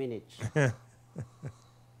 23 minutes.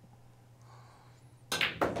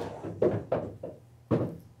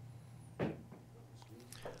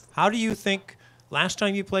 How do you think, last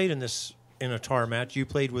time you played in a TAR match, you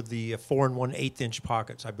played with the 4 1/8 inch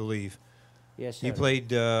pockets, I believe. Yes, sir. You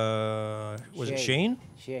played, was it Shane?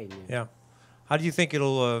 Shane, yeah. Yeah. How do you think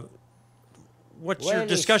it'll, what's your Well,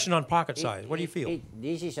 discussion on pocket size? What do you feel?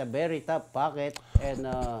 This is a very tough pocket, and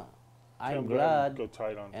I'm Go ahead and glad, go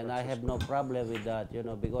tight on and I have Francisco. no problem with that, you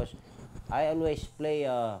know, because I always play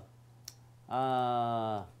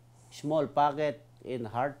small pocket in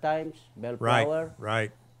hard times, bell Right, power,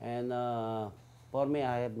 right. and for me,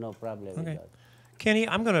 I have no problem with Okay. that. Kenny,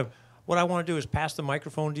 what I want to do is pass the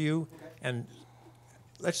microphone to you, and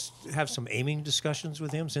let's have some aiming discussions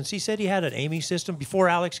with him, since he said he had an aiming system before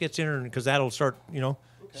Alex gets in, because that'll start, you know.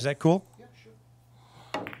 Okay. Is that cool? Yeah,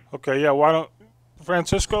 sure. Okay, yeah,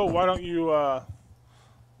 Francisco, why don't you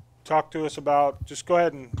talk to us about, just go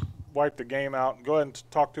ahead and wipe the game out, and go ahead and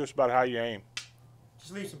talk to us about how you aim.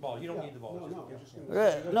 Just leave the ball. You don't need the ball. No, I'm just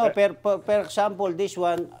gonna No, per example, this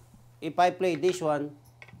one, if I play this one,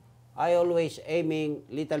 I always aiming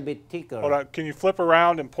little bit thicker. Hold on. Can you flip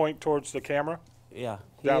around and point towards the camera? Yeah,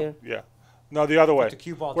 Down- here. Yeah. No, the other way. Put the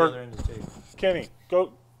cue ball at the Where- other end of the table. Kenny, go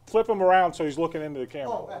flip him around so he's looking into the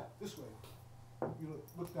camera. Oh, this way. You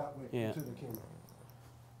look that way Yeah. to the camera.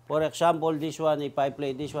 For example, this one, if I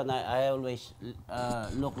play this one, I always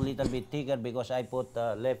look little bit thicker because I put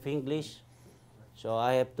left English. So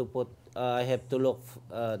I have to put, I have to look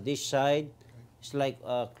this side. It's like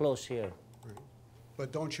close here. Right.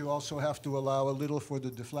 But don't you also have to allow a little for the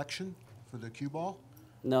deflection, for the cue ball?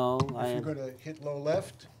 No, If you're going to hit low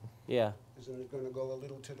left, yeah. isn't it going to go a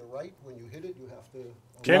little to the right when you hit it? You have to.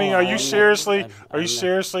 Kenny, No, are I'm you not- seriously? I'm Are you not.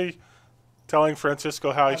 seriously telling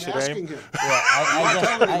Francisco how he I'm should asking aim? him. Yeah,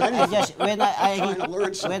 I just when Trying to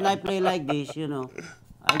learn something. when I play like this, you know,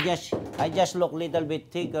 I just look little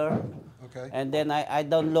bit thicker, Okay. and then I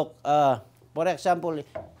don't look. For example, it's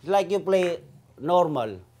like you play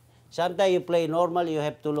normal. Sometimes you play normal, you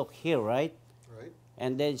have to look here, right? Right.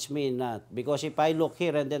 And then it's me not, because if I look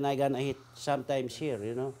here and then I gonna hit sometimes here,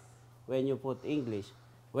 you know, when you put English.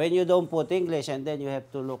 When you don't put English and then you have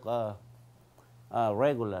to look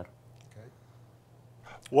regular. Okay.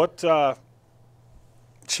 What?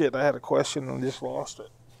 Shit, I had a question and just lost it.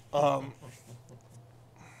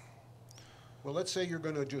 Well, let's say you're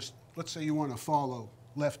going to let's say you want to follow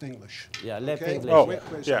left English. Yeah, left okay? English, Oh, Wait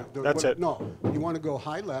a yeah, second. that's it. No, you want to go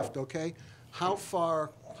high left, okay? How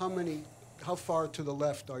far to the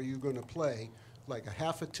left are you going to play? Like a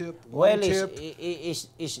half a tip, one Well, tip?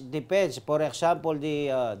 it depends. For example,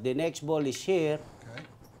 the next ball is here. Okay.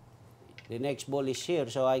 The next ball is here,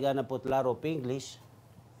 so I gonna put lot of English.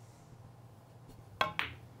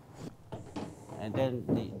 And then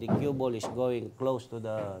the cue ball is going close to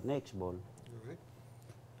the next ball. All right.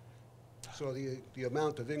 So the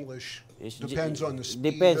amount of English It's depends on the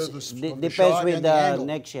speed depends, of the, de- of the depends shot with and the the angle.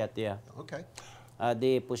 next shot, yeah. Okay.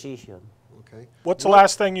 The position. Okay. What's the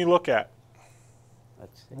last thing you look at?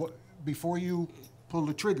 That's it. What, before you pull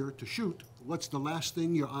the trigger to shoot, what's the last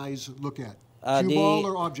thing your eyes look at? Uh, Cue the- ball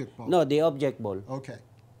or object ball? No, the object ball. Okay.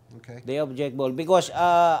 Okay. The object ball. Because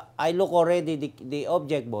I look already the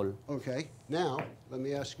object ball. Okay. Now, let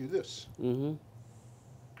me ask you this. Mm-hmm.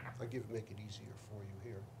 If I make it easier for you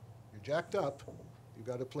here. You're jacked up. You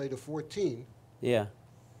got to play to 14. Yeah.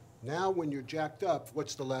 Now, when you're jacked up,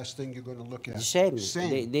 what's the last thing you're going to look at? The same.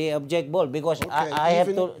 Same. The object ball. Because Okay, I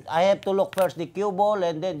have to look first the cue ball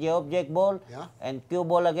and then the object ball. Yeah. And cue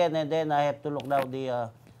ball again, and then I have to look now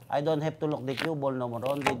the I don't have to look the cue ball no more,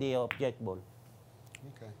 only the object ball.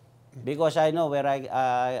 Okay. Because I know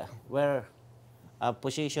where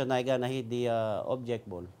position I gonna hit the object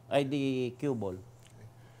ball, the cue ball.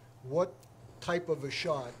 What type of a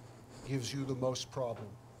shot gives you the most problem?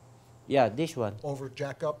 Yeah, this one. Over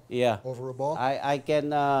jack up? Yeah. Over a ball? I can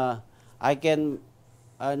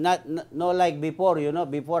not no like before, you know.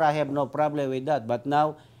 Before I have no problem with that, but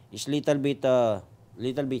now it's little bit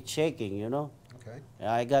shaking, you know. Okay.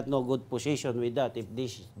 I got no good position with that. If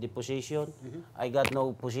this is the position, I got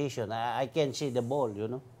no position. I can't see the ball, you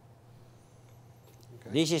know. Okay.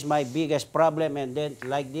 This is my biggest problem. And then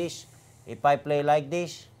like this, if I play like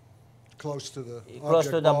this, Close to the close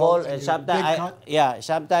to object the ball, you and sometimes big cut?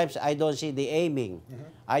 sometimes I don't see the aiming.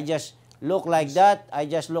 I just look like that. I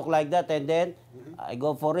just look like that, and then I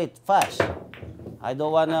go for it fast. I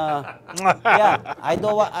don't wanna. Yeah, I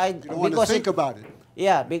don't want. You don't want to think about it.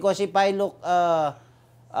 Yeah, because if I look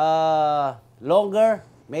longer,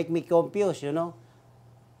 make me confused, you know.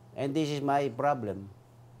 And this is my problem.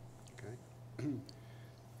 Okay.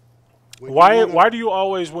 When you Why? wanna- Why do you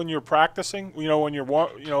always, when you're practicing, you know, when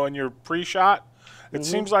you're in your pre-shot, it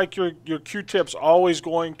seems like your Q-tip's always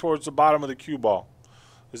going towards the bottom of the cue ball.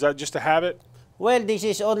 Is that just a habit? Well, this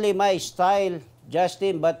is only my style,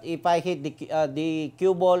 Justin. But if I hit the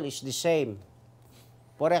cue ball, it's the same.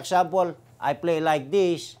 For example, I play like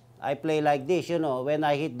this. You know. When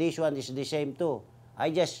I hit this one, it's the same too. I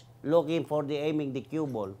just looking for the aiming the cue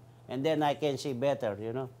ball, and then I can see better,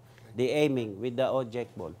 you know, the aiming with the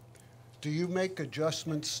object ball. Do you make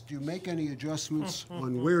adjustments? Do you make any adjustments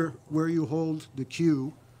on where you hold the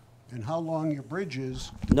cue and how long your bridge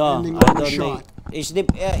is, No, depending I on the don't shot? make. It's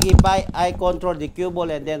if I control the cue ball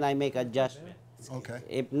and then I make adjustment. Okay.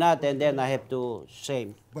 If not, and then I have to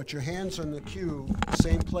same But your hands on the cue,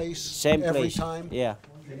 same place same every place. time? Yeah.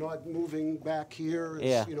 You're not moving back here,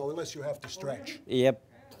 Yeah. you know, unless you have to stretch. Yep.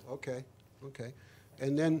 Okay, okay.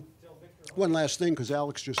 And then, one last thing, because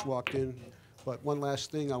Alex just walked in, but one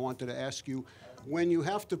last thing I wanted to ask you. When you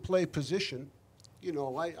have to play position, you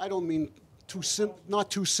know, I don't mean not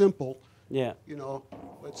too simple, Yeah. you know,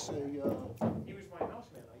 let's say, He was my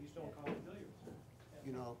houseman. I used to own college billiards.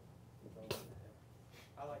 you know,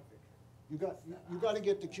 I like Victor. You got to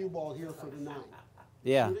get the cue ball here for the 9.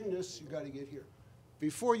 Yeah. Shooting this, you got to get here.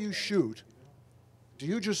 Before you shoot, do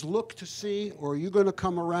you just look to see, or are you going to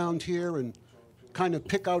come around here and kind of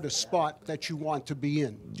pick out a spot that you want to be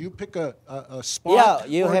in? Do you pick a spot,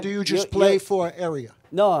 Yeah, or do you just play for area?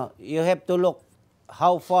 No, you have to look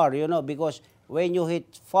how far, because when you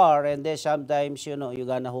hit far, and then sometimes, you're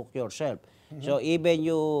going to hook yourself. So even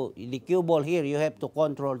the cue ball here, you have to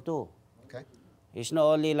control too. Okay. It's not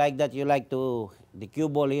only like that you like the cue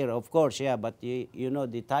ball here, of course, yeah, but you know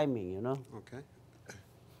the timing, Okay.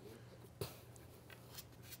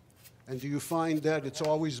 And do you find that it's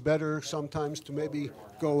always better sometimes to maybe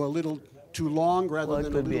go a little too long rather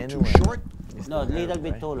than a little too short? No, a little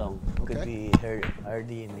bit too long. Could be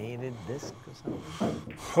hardinated disc or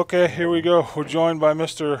something. Okay, here we go. We're joined by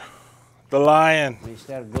Mr. The Lion.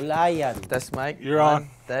 Mr. Gulayan. Test mic. You're One. on.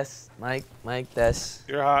 Test mic. Mic test.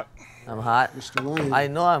 You're hot. I'm hot. Mr. Lyon. I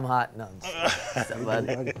know I'm hot. No,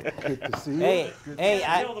 somebody. Good to see you. Hey, hey,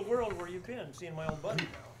 I tell the world where you've been, seeing my old buddy now.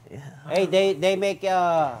 Yeah. hey,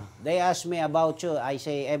 they ask me about you. I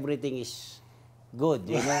say everything is good,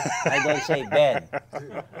 I don't say bad.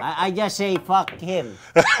 I just say fuck him.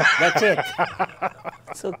 That's it.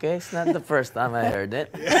 It's okay. It's not the first time I heard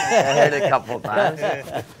it. I heard it a couple times,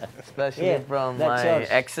 especially Yeah, from that's my yours.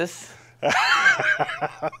 exes.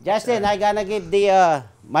 Justin, I gonna give the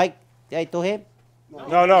mic to him.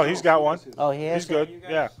 No, he's got one. Oh, he has He's good.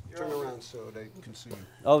 Yeah. Turn around so they can see you.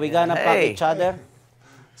 Oh, we gonna pop Hey. each other.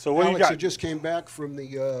 So what do you Alex, got? you just came back from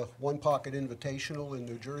the One Pocket Invitational in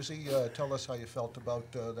New Jersey. Tell us how you felt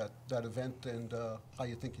about that event and how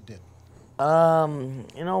you think you did.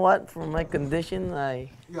 You know what? For my condition,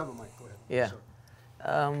 You have a mic, go ahead. yeah. Sir.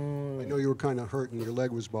 I know you were kind of hurt and your leg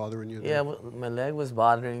was bothering you. there. Yeah, my leg was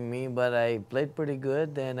bothering me, but I played pretty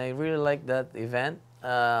good, and I really liked that event.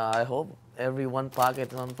 I hope every One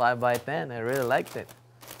Pocket on 5x10. I really liked it.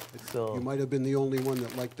 So You might have been the only one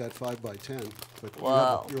that liked that 5x10, but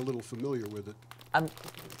Wow. you're a little familiar with it.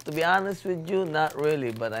 to be honest with you, not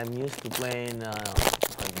really, but I'm used to playing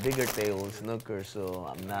bigger table snooker,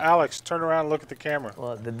 so I'm not. Alex, turn around and look at the camera.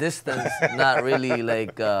 Well, the distance not really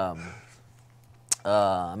like. I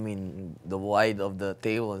mean, the wide of the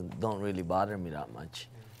table don't really bother me that much.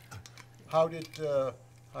 How did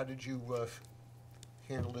you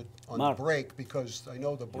handle it on Mark. the break? Because I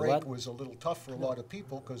know the break what? was a little tough for a lot of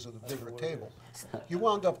people because of the bigger table. You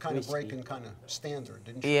wound up kind of breaking kind of standard,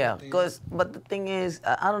 didn't you? Yeah, at the end? but the thing is,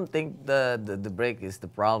 I don't think the break is the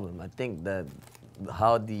problem. I think that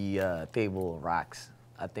how the table racks.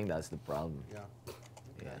 I think that's the problem. Yeah.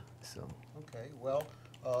 Yeah. So. Okay. Well,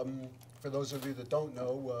 for those of you that don't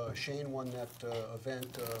know, Shane won that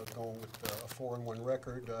event going with a 4-1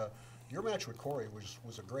 record. Your match with Corey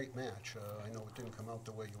was a great match. I know it didn't come out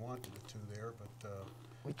the way you wanted it to there, but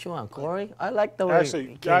Which one, Corey? I like the way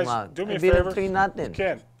Actually, it guys, came out. do me I a beat favor. him 3-0.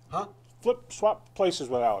 Ken, huh? swap places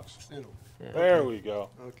with Alex. Stand over. Yeah. There we go.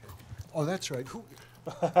 Okay. Oh, that's right. Who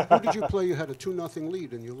did you play? You had a 2-0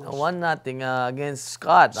 lead and you lost. 1-0 against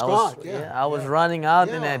Scott. Scott, yeah, I was yeah. running out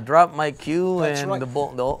and I Yeah. dropped my cue That's and right. the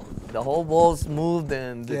whole ball's moved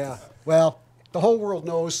and Yeah. Well, the whole world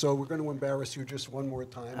knows, so we're going to embarrass you just one more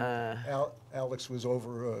time. Alex was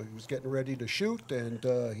over, he was getting ready to shoot, and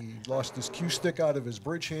he lost his cue stick out of his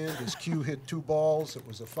bridge hand. His cue hit 2 balls. It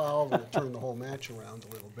was a foul, and it turned the whole match around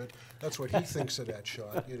a little bit. That's what he thinks of that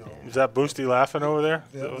shot, Is that Boosty laughing over there?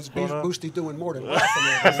 Is Yeah, that it what's was going on? Boosty doing more than laughing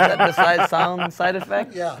at Is that the side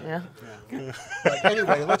effect? Yeah. Yeah. But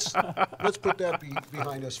anyway, let's put that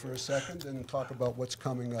behind us for a second and talk about what's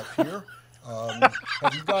coming up here.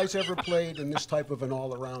 Have you guys ever played in this type of an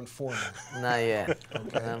all-around format? Not yet.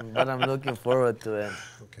 But I'm looking forward to it.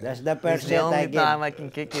 Okay. That's the It's first the set I only give. time I can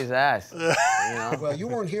kick his ass. Well, you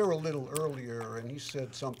weren't here a little earlier, and he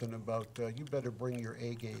said something about you better bring your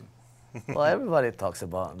A game. Well, everybody talks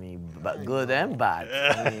about me, but good and bad.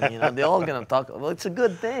 I mean, they're all gonna talk. Well, it's a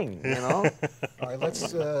good thing. All right,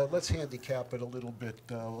 let's handicap it a little bit.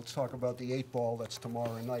 Let's talk about the 8-ball. That's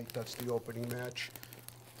tomorrow night. That's the opening match.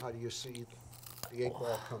 How do you see the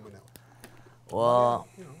 8-ball coming out? Well,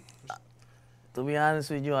 You know, to be honest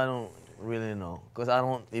with you, I don't really know, because I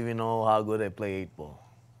don't even know how good I play 8-ball,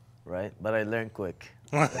 right? But I learn quick.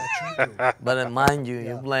 that you do. But mind you, Yeah.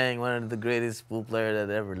 you're playing one of the greatest pool players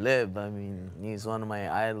that ever lived. I mean, he's one of my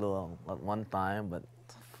idols at one time, but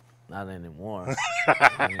not anymore.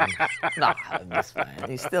 I mean, nah, that's fine.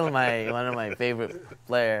 He's still one of my favorite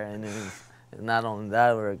player, and not only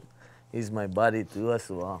that, he's my buddy too as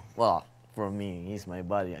well. Well, for me, he's my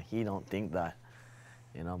buddy. He don't think that,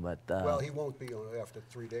 but Well, he won't be after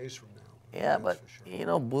 3 days from now. Yeah, That's but for sure. you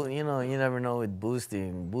never know with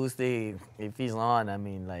boosting. Boosting, if he's on, I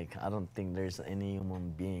mean, like, I don't think there's any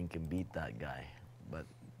human being can beat that guy. But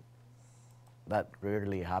that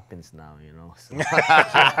rarely happens now, So. Well,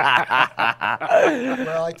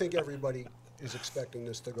 I think everybody is expecting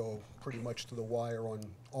this to go pretty much to the wire on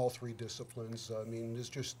all three disciplines. I mean, there's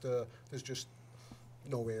just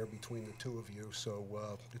no air between the two of you, so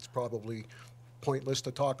it's probably pointless to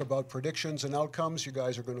talk about predictions and outcomes. You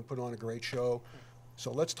guys are going to put on a great show.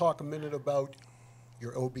 So let's talk a minute about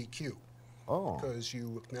your OBQ. Oh, Because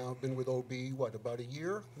you now have been with OB, what, about a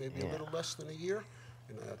year? Maybe a Yeah. little less than a year?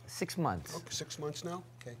 And, 6 months. okay, 6 months now?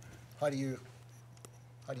 Okay. How do you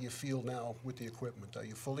feel now with the equipment? Are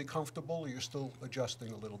you fully comfortable or you're still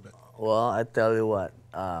adjusting a little bit? Well, I tell you what,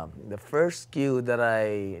 the first cue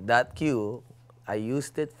that cue, I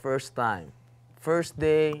used it first time. First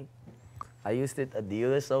day, I used it at the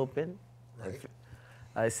U.S. Open. Right.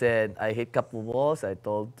 I said, I hit couple balls. I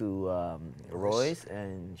told to Royce. Royce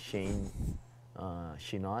and Shane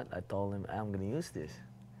Shinot, I told him, I'm going to use this.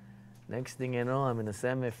 Next thing you know, I'm in the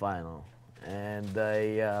semifinal. And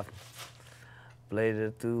I played the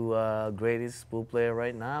two greatest pool player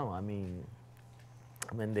right now. I mean,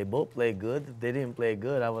 they both play good. If they didn't play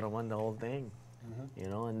good, I would have won the whole thing.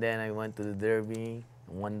 And then I went to the Derby,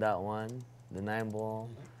 won that one, the 9-ball.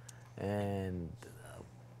 And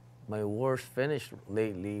my worst finish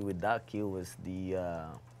lately with that cue was the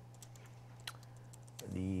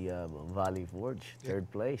Valley Forge, third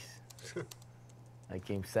place. I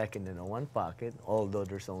came second in a one pocket, although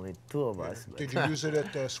there's only two of us. but- Did you use it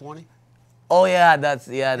at Swanee? Oh yeah, the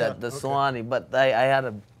okay. Swanee. But I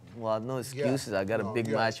had no excuses. I got a no, big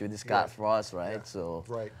yeah, match with Scott yeah, Frost, right? yeah, So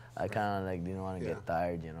right, I kind of like didn't want to Yeah. get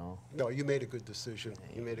tired, No, you made a good decision.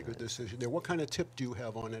 You made a good decision there. What kind of tip do you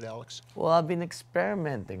have on it, Alex? Well, I've been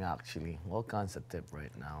experimenting actually. All kinds of tip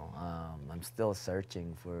right now. I'm still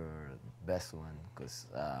searching for best one because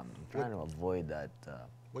I'm trying to avoid that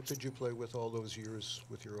What did you play with all those years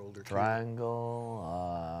with your older team? triangle.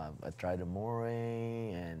 I tried the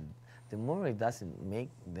moray, and the moray doesn't make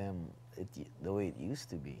them the way it used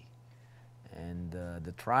to be. And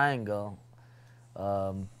the triangle,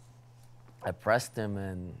 I pressed them,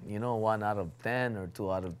 and 1 out of 10 or 2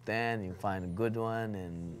 out of 10, you find a good one,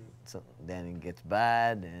 and then it gets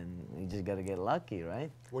bad, and you just gotta get lucky,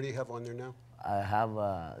 right? What do you have on there now? I have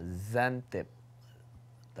a Zen tip.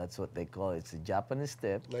 That's what they call it. It's a Japanese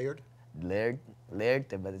tip, Layered? layered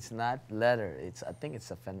tip, but it's not leather. I think it's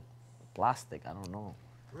a plastic. I don't know.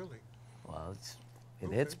 Really? Well, it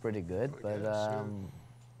Okay. hits pretty good, I but guess, yeah.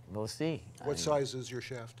 we'll see. What size is your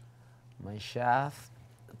shaft? My shaft,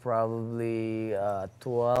 probably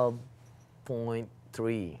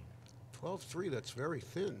 12.3. 12.3, that's very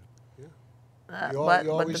thin. Yeah. Uh, You, but-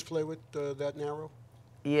 you but always the- play with that narrow?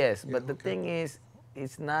 Yes, Yeah, but the okay. thing is,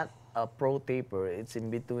 it's not a pro taper. It's in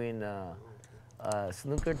between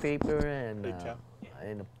snooker taper and Hey, Tim,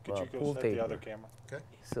 and Could a you go pool set taper. the other camera? Okay.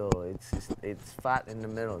 So it's fat in the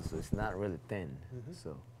middle, so it's not really thin. Mm-hmm.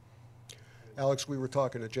 So Alex, we were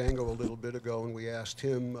talking to Django a little bit ago, and we asked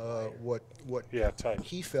him what Yeah, tight.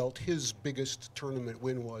 he felt his biggest tournament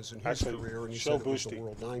win was in his Actually, career, and he show said it was the Boosty.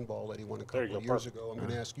 World 9-ball that he won a There you couple of go, years perfect. ago. I'm going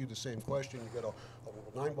to ask you the same question. You got a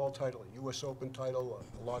World 9-ball title, a U.S. Open title,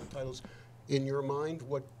 a lot of titles. In your mind,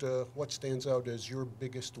 what stands out as your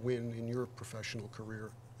biggest win in your professional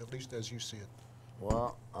career, at least as you see it?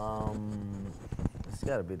 well, it's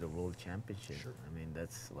got to be the World Championship. Sure. I mean,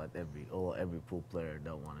 that's what every pool player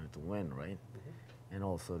that wanted to win, right? And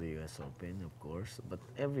also the U.S. Open, of course. But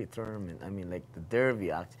every tournament, I mean, like the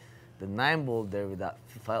Derby, the 9-ball Derby, that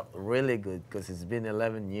felt really good because it's been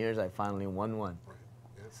 11 years. I finally won one. Right.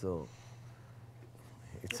 Yeah. So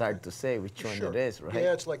it's hard to say which one Sure. it is, right?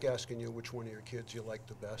 Yeah, it's like asking you which one of your kids you like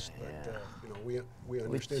the best. But Yeah. we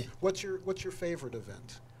understand. What's your favorite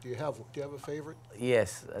event? Do you have a favorite?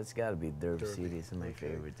 Yes, it's got to be Derby Derby, City. It's my okay.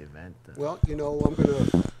 favorite event. Well, I'm going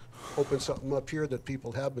to open something up here that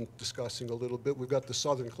people have been discussing a little bit. We've got the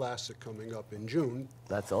Southern Classic coming up in June.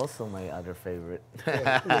 That's also my other favorite.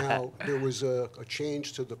 Now, there was a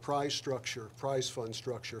change to the prize fund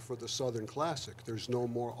structure for the Southern Classic. There's no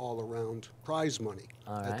more all-around prize money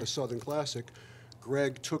All at the right. Southern Classic.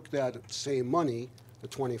 Greg took that same money, the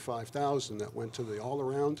 $25,000 that went to the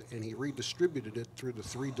all-around, and he redistributed it through the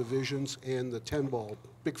 3 divisions and the 10-ball,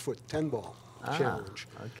 Bigfoot 10-ball challenge.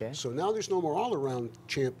 okay. So now there's no more all-around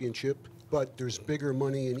championship, but there's bigger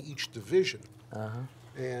money in each division.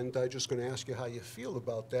 And I'm just going to ask you how you feel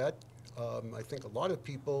about that. I think a lot of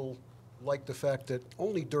people like the fact that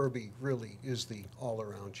only Derby really is the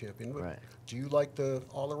all-around champion. Right. Do you like the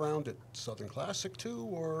all-around at Southern Classic too,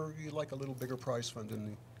 or you like a little bigger prize fund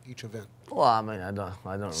in each event? Well, I mean, I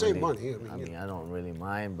don't Save really, money, I mean, I don't really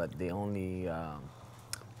mind, but the only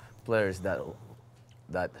players that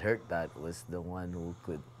hurt that was the one who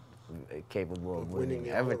could capable of winning winning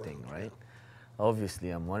the everything, all-around, right? Obviously,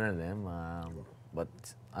 I'm one of them, but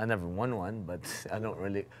I never won one. But I don't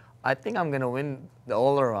really. I think I'm gonna win the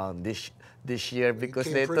all-around this year because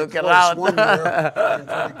Came they pretty took it close out. one year. Came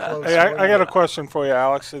pretty close Hey, one I got year. a question for you,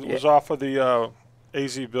 Alex. It was off of the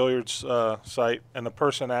AZ Billiards site, and the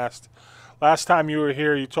person asked, last time you were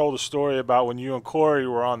here, you told a story about when you and Corey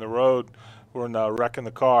were on the road, were wrecking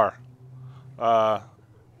the car.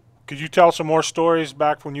 Could you tell some more stories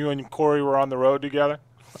back when you and Corey were on the road together?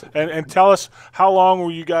 And tell us, how long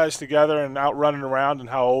were you guys together and out running around, and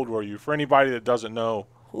how old were you? For anybody that doesn't know.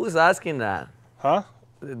 Who's asking that? Huh?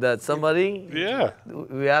 That somebody? Yeah.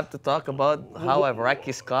 We have to talk about how I wrecked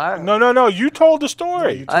his car. No. You told the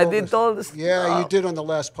story. You I told did us. told this. Yeah, you did on the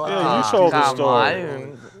last podcast. Yeah, you told the Come story.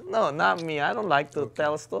 on. No, not me. I don't like to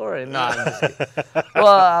tell a story. No, I'm just kidding.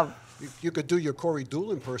 Well, You could do your Corey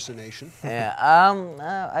Dool impersonation. yeah.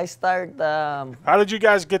 I start. How did you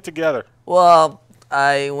guys get together? Well,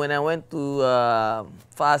 when I went to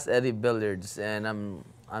Fast Eddie Billiards, and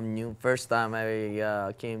I'm new. First time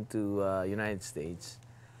I came to United States,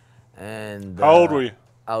 and How old were you?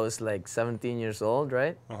 I was like 17 years old,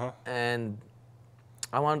 right? Uh-huh. And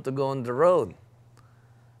I wanted to go on the road,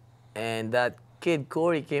 and that kid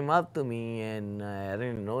Corey came up to me, and I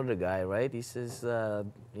didn't know the guy, right? He says,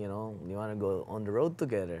 you want to go on the road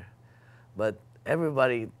together, but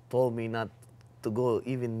everybody told me not to go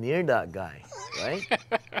even near that guy, right?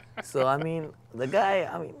 So I mean, the guy.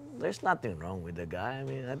 I mean, there's nothing wrong with the guy. I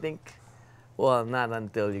mean, I think, well, not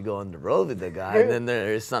until you go on the road with the guy, then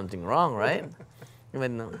there is something wrong, right?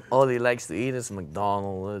 When all he likes to eat is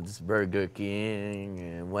McDonald's, Burger King,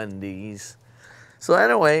 and Wendy's. So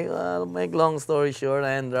anyway, make long story short,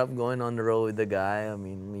 I ended up going on the road with the guy. I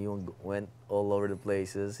mean, we went all over the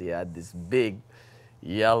places. He had this big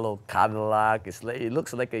yellow Cadillac. It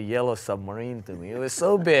looks like a yellow submarine to me. It was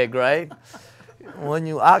so big, right? When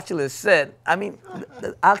you actually sit, I mean,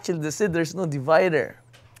 actually the seat, there's no divider.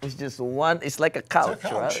 It's just one. It's like a couch,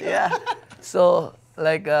 right? Yeah. So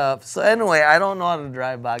so anyway, I don't know how to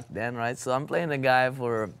drive back then, right? So I'm playing the guy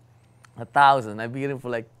for 1,000. I beat him for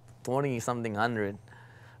like 20-something hundred,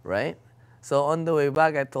 right? So on the way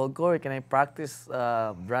back, I told Corey, can I practice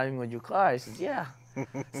driving with your car? He said, yeah.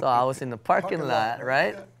 So I was in the parking lot,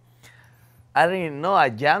 right? I didn't even know. I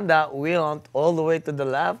jammed that wheel all the way to the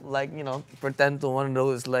left, like, pretend to one of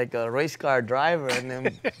those, like a race car driver, and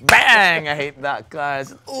then bang, I hit that car. I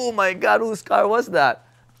said, oh my God, whose car was that?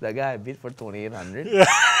 The guy I beat for 2,800.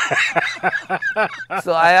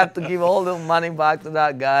 So I have to give all the money back to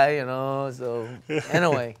that guy, So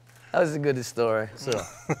anyway, that was a good story. So.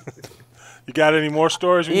 You got any more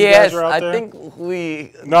stories when you guys Yes, are out I there? think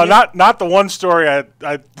we. No, not the one story. I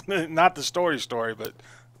not the story, but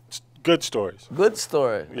good stories. Good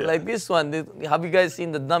story. Yeah. Like this one. Have you guys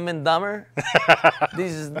seen the Dumb and Dumber?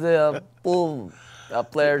 This is the pool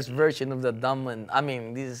player's version of the Dumb and. I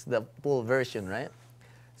mean, this is the pool version, right?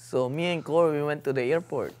 So me and Corey, we went to the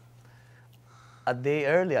airport a day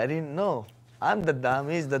early. I didn't know. I'm the dumb.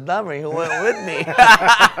 He's the dumber. He went with me.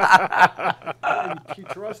 He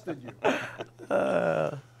trusted you.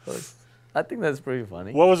 I think that's pretty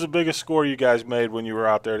funny. What was the biggest score you guys made when you were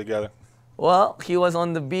out there together? Well, he was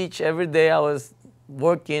on the beach every day. I was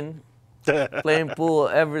working, playing pool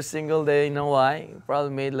every single day in Hawaii.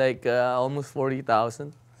 Probably made like almost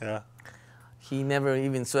 40,000. Yeah. He never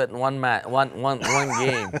even sweat one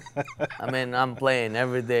game. I mean, I'm playing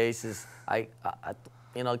every day. He says, I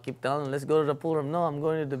keep telling him, let's go to the pool room. No, I'm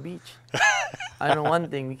going to the beach. I know one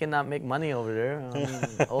thing, we cannot make money over there. I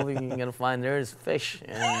mean, all we can find there is fish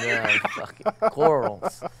and fucking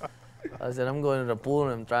corals. I said, I'm going to the pool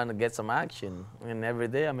and I'm trying to get some action. And every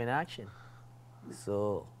day I'm in action.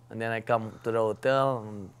 So, and then I come to the hotel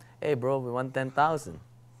and, hey bro, we won 10,000.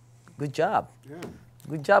 Good job. Yeah.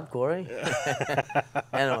 Good job, Corey.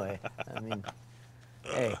 Anyway, I mean,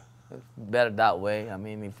 hey, better that way. I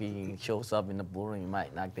mean, if he shows up in the pool room, he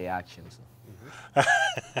might knock the action. So.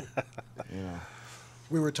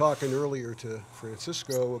 We were talking earlier to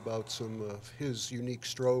Francisco about some of his unique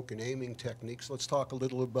stroke and aiming techniques. Let's talk a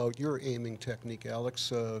little about your aiming technique,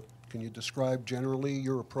 Alex. Can you describe generally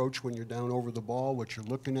your approach when you're down over the ball, what you're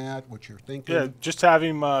looking at, what you're thinking? Yeah, just have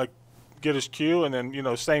him get his cue, and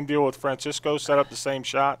then same deal with Francisco, set up the same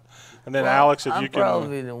shot, and then Alex, if I'm you can.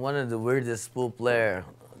 probably one of the weirdest pool player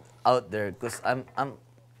out there because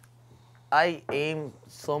I aim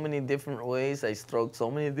so many different ways, I stroke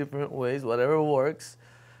so many different ways, whatever works.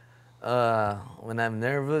 When I'm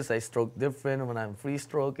nervous, I stroke different. When I'm free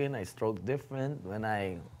stroking, I stroke different.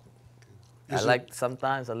 When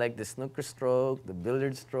sometimes I like the snooker stroke, the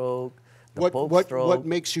billiard stroke, the poke stroke. What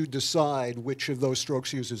makes you decide which of those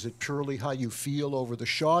strokes you use? Is it purely how you feel over the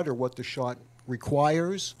shot, or what the shot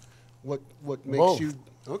requires? What makes Both. you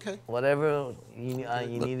okay? Whatever you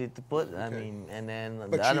needed to put. I mean, and then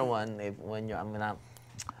But the other you- one,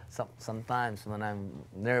 sometimes when I'm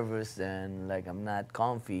nervous and like I'm not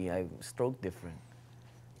comfy, I stroke different.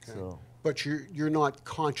 Okay. So But you're not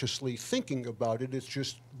consciously thinking about it. It's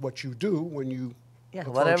just what you do when you yeah,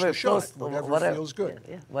 approach whatever the shot. feels, Whatever feels good.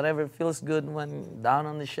 Yeah, whatever feels good when down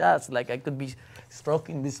on the shots. Like I could be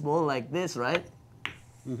stroking this ball like this, right?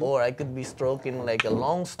 Mm-hmm. Or I could be stroking like a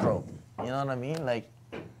long stroke. You know what I mean? Like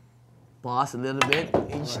pause a little bit.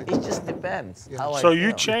 It just depends how I So feel.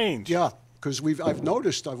 you change. Yeah, because I've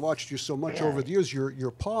noticed, I've watched you so much over the years,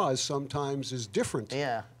 your pause sometimes is different.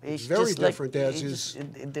 Yeah, It's very just like- different as is.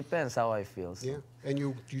 It depends how I feel. So. Yeah, and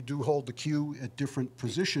you do hold the cue at different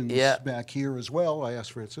positions Yeah. back here as well. I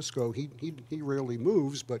asked Francisco, he rarely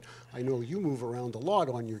moves, but I know you move around a lot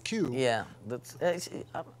on your cue. Yeah,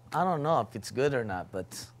 I don't know if it's good or not, but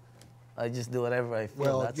I just do whatever I feel.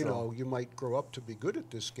 Well, that's you all. know, you might grow up to be good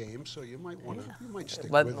at this game, so you might want to, you might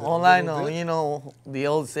stick But with it a all I little know, bit. you know, the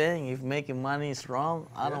old saying, if making money is wrong,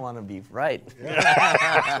 I don't want to be right.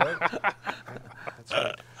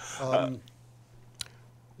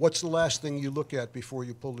 What's the last thing you look at before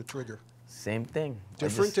you pull the trigger? Same thing.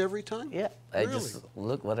 Different every time? Yeah, I Really? just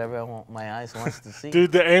look whatever my eyes wants to see.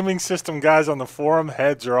 Dude, the aiming system guys on the forum,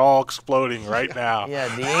 heads are all exploding right now. Yeah,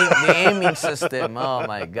 the aiming system. Oh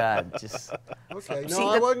my God, just Okay, See, no,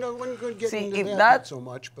 I the- wasn't going to get see, into if that, that- so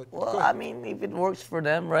much, but well, go I ahead. mean, if it works for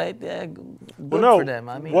them, right? Yeah, good Well, no. for them.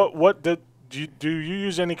 I mean, Do you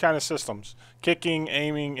use any kind of systems? Kicking,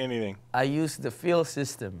 aiming, anything? I use the feel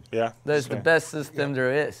system. Yeah. That's the Okay. best system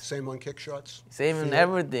there is. Same on kick shots? Same in Feel?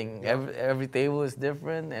 everything. Every table is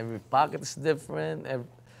different. Every pocket is different.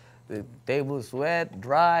 The table is wet,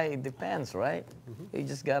 dry. It depends, right? You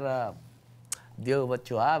just gotta deal with what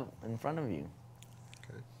you have in front of you.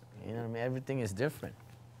 Okay. You know what I mean? Everything is different.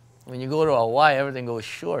 When you go to Hawaii, everything goes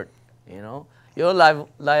short. You know, you're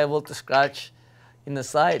liable to scratch in the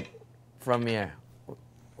side from here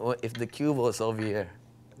if the cue was over here.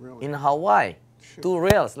 Really? In Hawaii, 2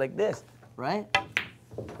 rails like this, right?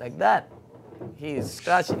 Like that. He's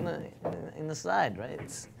scratching in the side, right?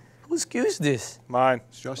 Whose cue is this? Mine.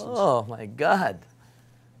 It's Justin's. Oh my God.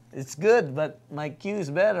 It's good, but my cue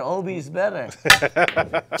is better. Obi is better.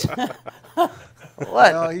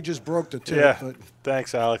 What? Well, he just broke the tip, Yeah. but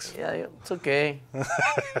Thanks, Alex. Yeah, it's okay.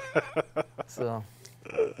 So,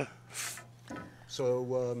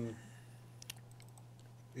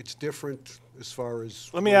 it's different as far as.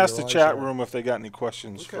 Let me where ask your the eyes chat are. room if they got any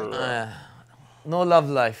questions Okay. for. no love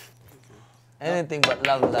life. Anything but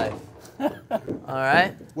love life. All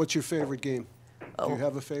right? What's your favorite game? Do you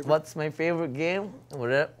have a favorite? What's my favorite game?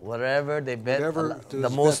 Whatever they bet Whatever the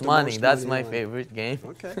does most bet the money. most That's money my on. favorite game.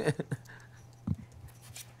 Okay.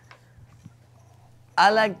 I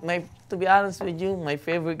like to be honest with you, my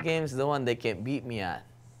favorite game is the one they can beat me at.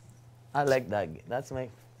 I like that game. That's my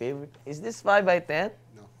favorite. Is this 5x10?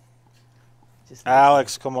 No. Just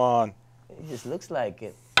Alex, come on. it just looks like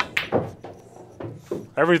it.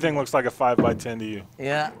 Everything looks like a 5x10 to you.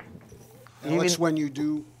 Yeah. Alex, Even-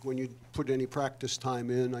 when you put any practice time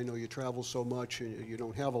in, I know you travel so much and you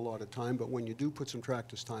don't have a lot of time, but when you do put some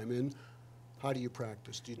practice time in, how do you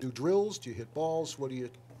practice? Do you do drills? Do you hit balls? What do you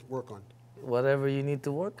work on? Whatever you need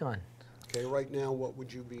to work on. Okay, right now, what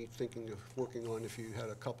would you be thinking of working on if you had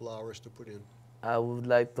a couple hours to put in? I would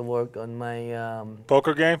like to work on my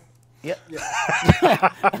Poker game?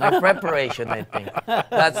 my preparation. I think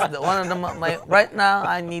that's one of my. Right now,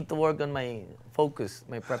 I need to work on my focus,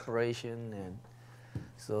 my preparation, and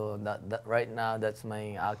so that right now that's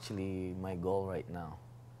actually my goal right now.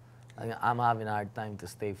 I'm having a hard time to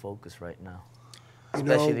stay focused right now, You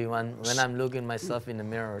know, especially when I'm looking myself in the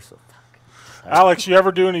mirror. So. Alex, you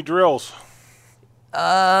ever do any drills?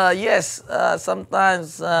 Yes.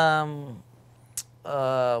 Sometimes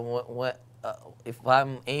if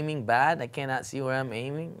I'm aiming bad, I cannot see where I'm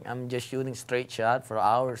aiming. I'm just shooting straight shot for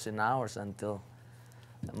hours and hours until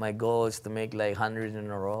my goal is to make like 100 in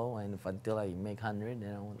a row. And until I make 100,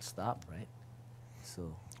 then I won't stop, right?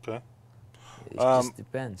 So Okay. it just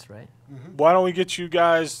depends, right? Why don't we get you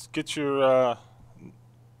guys, get your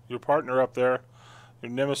partner up there,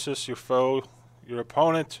 your nemesis, your foe, your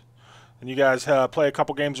opponent, and you guys play a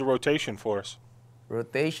couple games of rotation for us.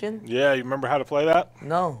 Rotation? Yeah, you remember how to play that?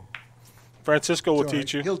 No. Francisco will It's all right.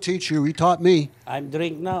 teach you. He'll teach you. He taught me. I'm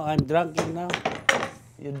drunk now.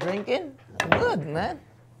 You drinking? Good, man.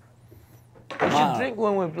 You should drink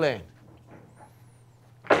when we play.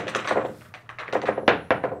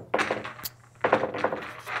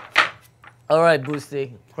 All right,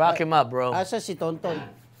 Boosty. Crack him up, bro. Asa si Tonton?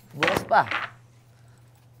 Bukas pa.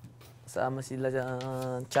 Sama sila sa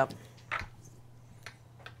champ.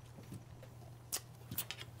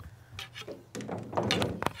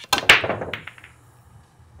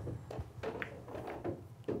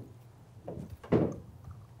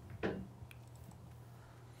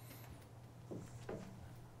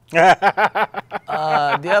 Do you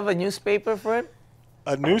have a newspaper for him?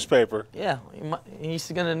 A newspaper. Yeah,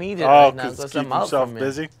 he's gonna need it Oh, right now because because keep I'm out himself from it.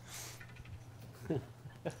 busy.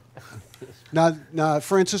 Now,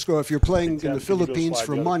 Francisco, if you're playing in Tim, the can you go Philippines slide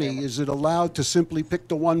for the other money, camera? is it allowed to simply pick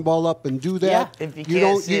the one ball up and do that? Yeah, if you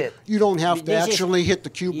don't, can't see it. you don't have to This is- actually hit the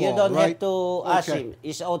cue You ball, don't right? have to ask Okay. him.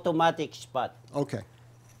 It's automatic spot. Okay.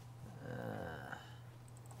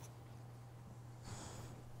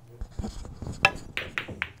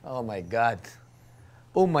 Oh my God.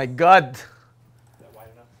 Oh my God.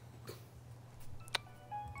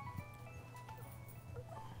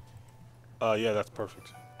 Yeah, that's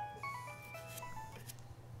perfect.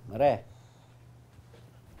 Mare.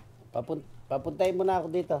 Papuntahin mo na ako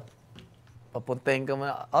dito. Papuntahin ka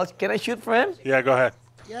muna. Oh, can I shoot for him? Yeah, go ahead.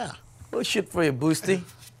 Yeah. We'll shoot for you, Boosty.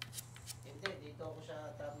 Hindi, dito ako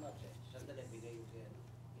sa top notch eh. Sandali, bigay ko yan.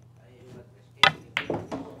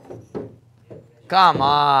 Come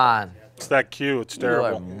on. It's that cue. It's You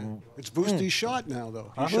are terrible. It's Boosty's shot now,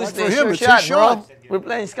 though. He shot Boosty, for it's him. your It's shot, his shot. bro. We're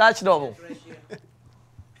playing Scotch double.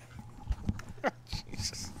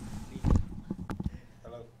 Jesus.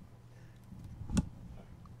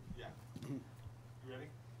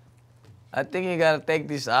 I think you gotta take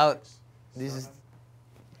this out. This is.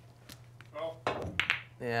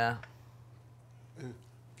 Yeah,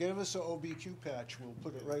 Give us an OBQ patch. We'll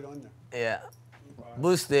put it right on there. yeah.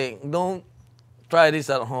 Boosty, don't try this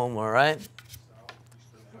at home, all right?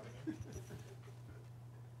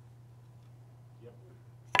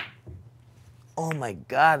 Oh my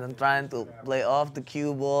God, I'm trying to play off the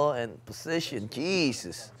cue ball and position.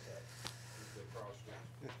 Jesus.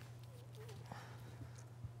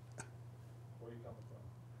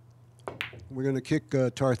 We're going to kick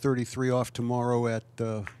TAR 33 off tomorrow at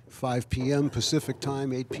 5 p.m. Pacific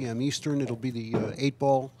time, 8 p.m. Eastern. It'll be the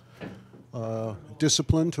 8-ball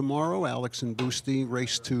discipline tomorrow. Alex and Boosty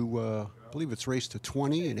race to, I believe it's race to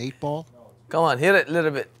 20 in 8-ball. Come on, hit it a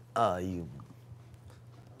little bit. You.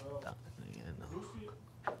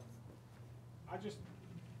 I just,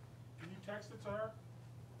 can you text it to her?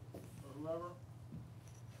 Or whoever?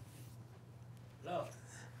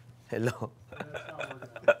 Hello.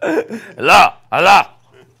 Hello. Hello.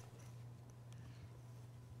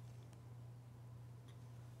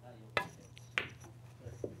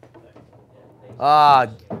 Ah,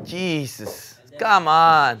 Jesus. Come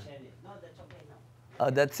on. Oh,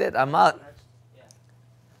 that's it. I'm out.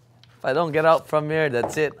 If I don't get out from here,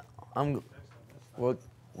 that's it. I'm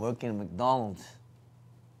working McDonald's.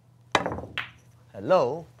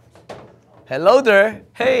 Hello. Hello there.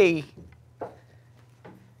 Hey.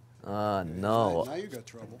 Oh, no. Now you got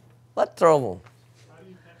trouble. What trouble?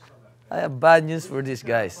 I have bad news for these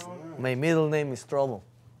guys. My middle name is Trouble.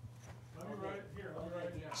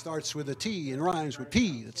 Starts with a T and rhymes with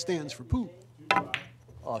P. That stands for poop.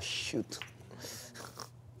 Oh, shoot.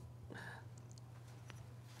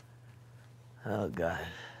 Oh, God.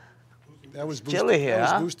 That was Chilly here, that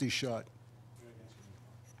huh? was Boosty's shot.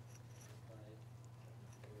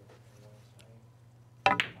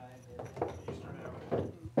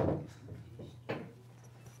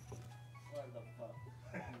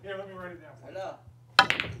 Here, let me write it down. Hello.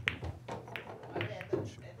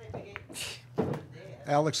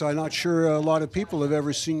 Alex, I'm not sure a lot of people have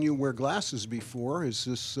ever seen you wear glasses before. Is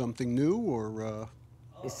this something new, or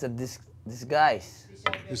It's a disguise.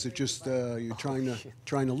 is it just you're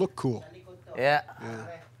trying to look cool? Yeah. Yeah.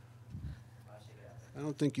 I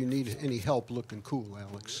don't think you need any help looking cool,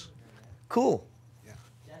 Alex. Cool.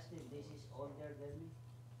 Justin, this is older than me.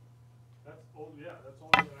 That's old, yeah, that's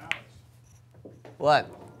older than Alex. What?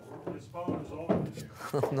 His phone is older than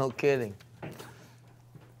you. No kidding.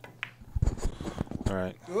 All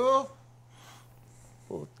right. Oh,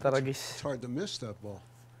 Oh, taragis. it's hard to miss that ball.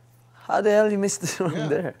 How the hell you missed this one Yeah.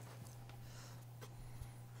 there?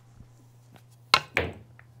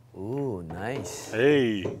 Ooh, nice.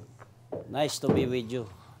 Hey. Nice to be with you.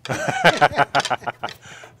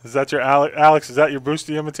 Is that your Alex? Is that your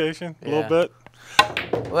Boosty imitation? A Yeah. little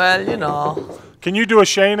bit. Well, you know. Can you do a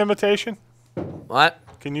Shane imitation? What?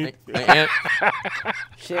 Can you? I am.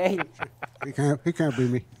 Shane. He can't be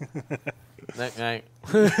me. Night night.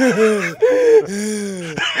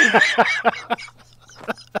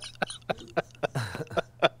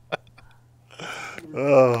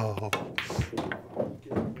 Oh.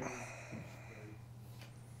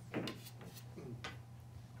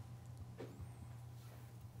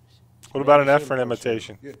 What about an Efren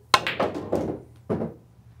imitation? Yeah.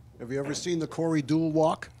 Have you ever seen the Corey dual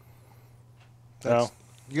walk? No.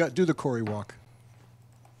 You got to do the Corey walk.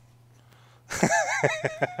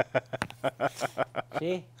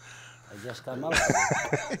 See? I just come out.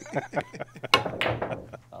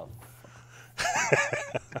 Oh.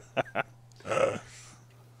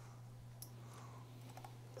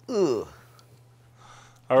 Ooh.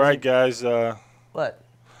 All right, guys. What?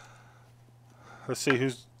 Let's see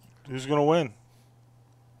who's gonna win.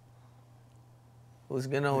 Who's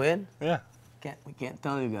gonna win? Yeah. We can't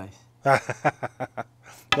tell you guys.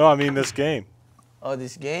 No, I mean this game. Oh,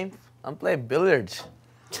 this game? I'm playing billiards.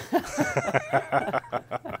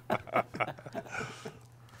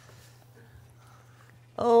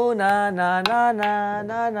 Oh, na na na na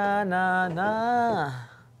na na na na.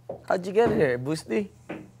 How'd you get here, Boosty?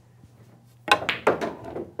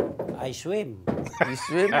 I swim. You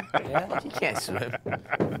swim? Yeah. You can't swim.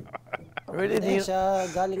 Where did Eh, you?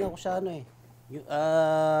 galing ako sa ano eh.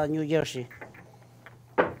 New Jersey.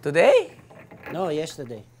 Today? No,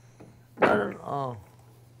 yesterday. No. Oh.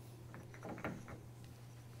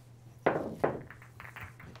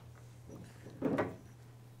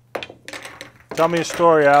 Tell me a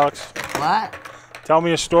story, Alex. What? Tell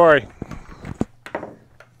me a story.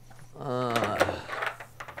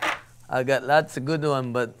 I got lots of good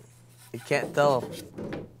one, but you can't tell.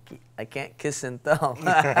 I can't kiss and tell.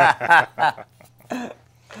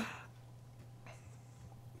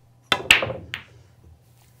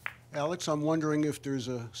 Alex, I'm wondering if there's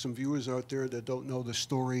some viewers out there that don't know the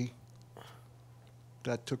story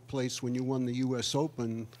that took place when you won the U.S.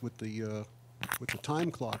 Open with the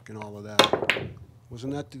time clock and all of that.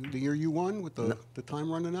 Wasn't that the year you won with the time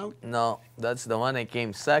running out? No, that's the one I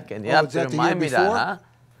came second. You Oh, have is to that the remind me year that, huh?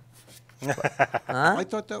 I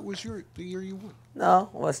thought that was the year you won. No,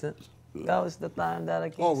 it wasn't. That was the time that I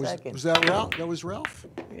came Oh, second. was that Ralph? That was Ralph?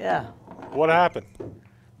 Yeah. What happened?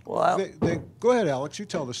 Well, Go ahead, Alex. You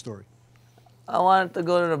tell the story. I wanted to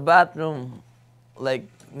go to the bathroom, like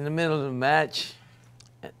in the middle of the match,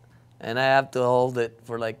 and I have to hold it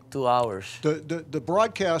for like 2 hours. The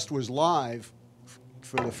broadcast was live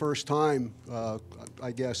for the first time,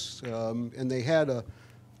 I guess, and they had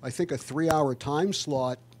I think a 3-hour time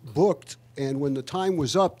slot booked. And when the time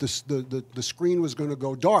was up, the screen was going to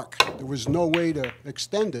go dark. There was no way to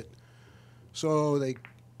extend it. So they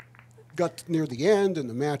got near the end, and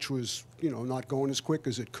the match was, not going as quick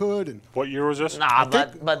as it could. And What year was this? Nah,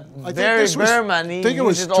 but I think Barry this was- Berman, he I think it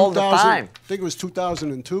was uses all the 2000 time. I think it was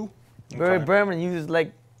 2002. Barry Okay. Berman uses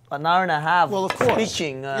like an hour and a half Well, of course.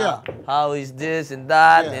 speeching Yeah. how is this and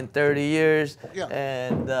that Yeah. in 30 years. Yeah.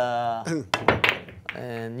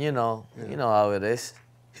 And you know how it is.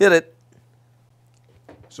 Hit it.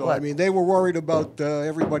 So, What? I mean, they were worried about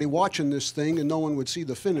everybody watching this thing, and no one would see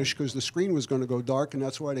the finish because the screen was going to go dark, and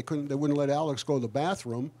that's why they wouldn't let Alex go to the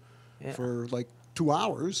bathroom Yeah. for like 2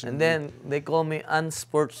 hours. And then they call me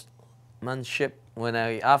unsportsmanship when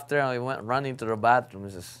after I went running to the bathroom.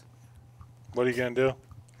 It's just, What are you gonna do?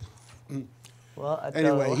 well, I tell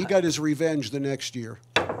Anyway, you he what. got his revenge the next year,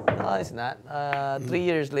 No, it's not. 3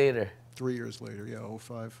 years later. 3 years later, yeah,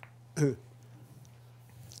 05.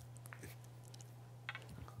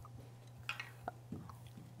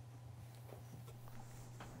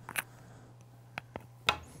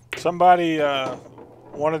 Somebody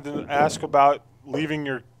wanted to ask about leaving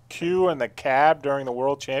your cue in the cab during the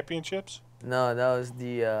World Championships. No, that was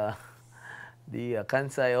the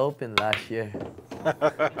Kansai Open last year.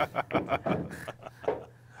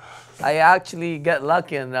 I actually got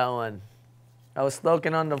lucky on that one. I was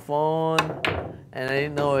talking on the phone, and I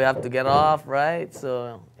didn't know we have to get off, right?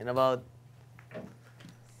 So in about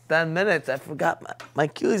 10 minutes, I forgot my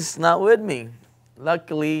cue is not with me.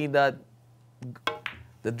 Luckily, the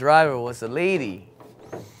driver was a lady,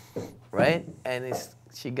 right? And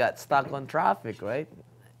she got stuck on traffic, right?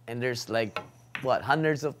 And there's like, what,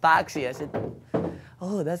 hundreds of taxis. I said,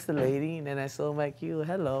 oh, that's the lady. And then I saw my cue,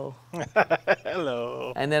 hello.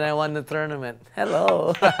 Hello. And then I won the tournament.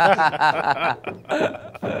 Hello.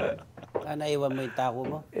 Naiwan mo yung tako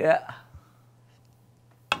mo? Yeah.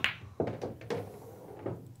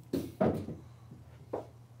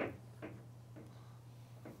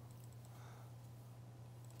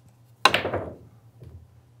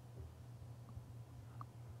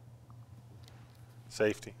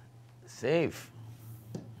 Safety. Safe.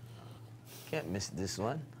 Can't miss this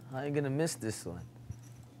one. How are you gonna miss this one?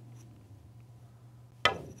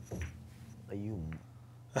 Ayun.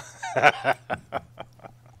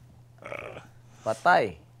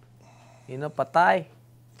 Patay. You know, patay.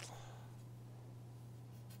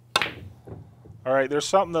 All right, there's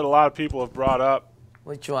something that a lot of people have brought up.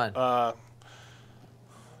 Which one? Uh,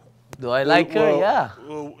 Do I like her? well, Yeah.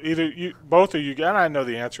 Well, either you, both of you, and I know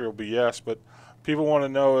the answer will be yes, but people want to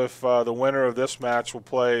know if the winner of this match will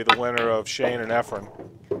play the winner of Shane and Efren.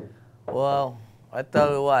 Well, I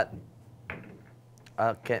tell you what.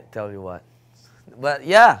 I can't tell you what. But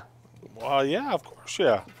yeah, Well, yeah, of course,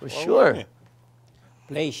 yeah. for Why sure. wouldn't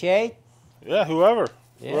Play Shay? you? Yeah, whoever.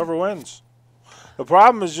 Yeah. Whoever wins. The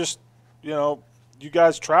problem is just, you know, you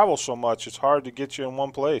guys travel so much, it's hard to get you in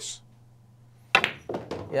one place.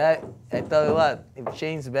 Yeah, I tell you what. If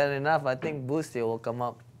Shane's better enough, I think Boosty will come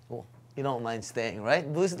up. Oh, you don't mind staying, right,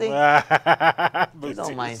 Boosty? You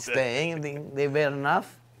don't mind staying. You think they're better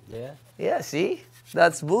enough? Yeah. Yeah, see?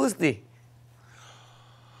 That's Boosty.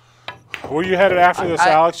 Where are you headed after this,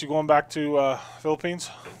 I- Alex? You going back to Philippines?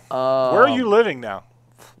 Where are you living now?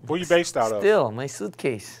 Where are you based out of? Still, my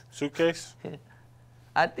suitcase. Suitcase?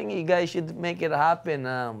 I think you guys should make it happen.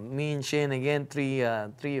 Me and Shane again, three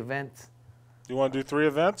events. You want to do 3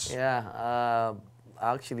 events? Yeah.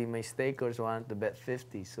 Actually, my stakers wanted to bet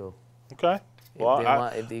 50, so Okay.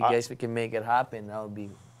 Well, if you guys can make it happen, that would be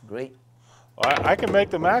great. I can make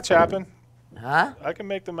the match happen. Huh? I can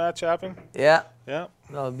make the match happen. Yeah. Yeah.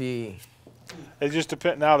 That would be. It just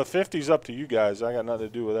depends. Now the 50's up to you guys. I got nothing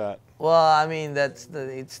to do with that. Well, I mean, it's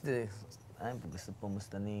the. Ay, gusto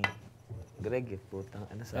pumusta ni Greg, eh, putang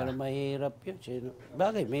ano sa. Pero mahirap yun. Sino?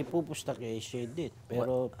 Bagay, may pupusta kay Shay din.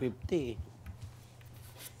 Pero 50 eh.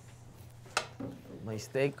 My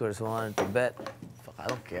stakers wanted to bet. Fuck, I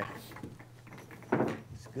don't care.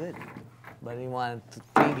 It's good. But he wanted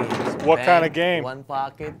 3 games. What kind of game? 1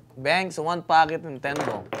 pocket. Banks, 1 pocket, and 10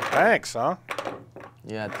 ball. Thanks, huh?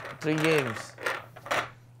 Yeah, 3 games.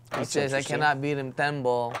 He says I cannot beat him 10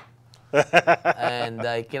 ball. And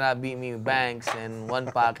he cannot beat me with banks. And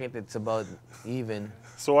 1 pocket, it's about even.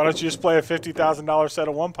 So why don't you just play a $50,000 set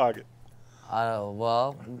of 1 pocket?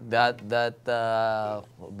 Well, that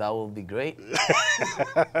will be great.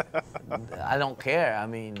 I don't care. I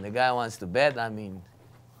mean, the guy wants to bet. I mean,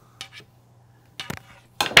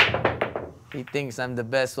 he thinks I'm the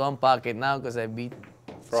best 1 pocket now because I beat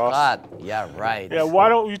Frost? Scott. Yeah, right. Yeah, why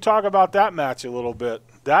don't you talk about that match a little bit?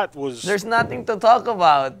 That was... There's nothing to talk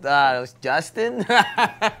about. It was Justin. No,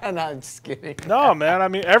 I'm just kidding. No, man. I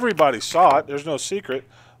mean, everybody saw it. There's no secret.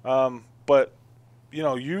 But, you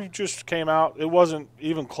know, you just came out. It wasn't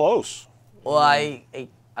even close. Well, I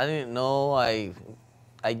didn't know. I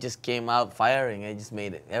just came out firing. I just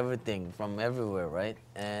made everything from everywhere, right?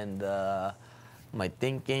 And my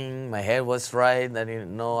thinking, my head was right. I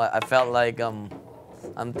didn't know. I felt like I'm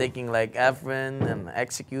thinking like Efren and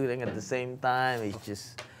executing at the same time. It's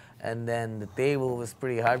just, and then the table was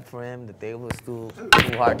pretty hard for him. The table was too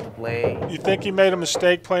hard to play. You think he made a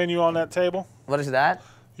mistake playing you on that table? What is that?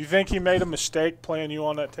 You think he made a mistake playing you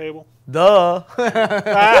on that table? Duh.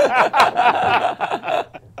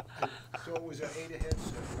 So it was an 8 ahead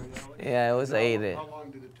set, right, Alex? Yeah, it was 8. How long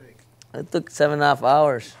did it take? It took 7.5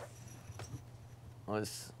 hours. It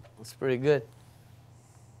was pretty good.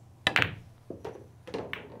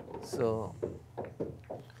 So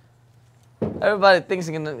everybody thinks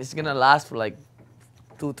it's gonna last for like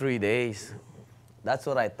 2-3 days. That's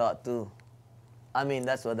what I thought too. I mean,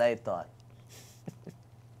 that's what I thought.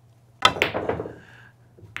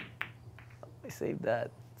 I saved that.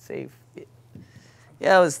 Save.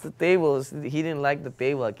 Yeah, it was the table. He didn't like the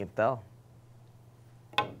table, I can tell.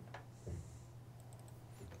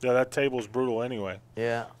 Yeah, that table's brutal anyway.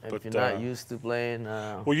 Yeah, if But, you're not used to playing.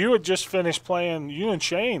 Well, you had just finished playing. You and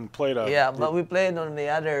Shane played a. Yeah, but we played on the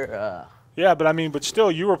other Yeah, but I mean, but still,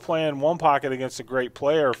 you were playing 1 pocket against a great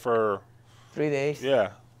player for. 3 days.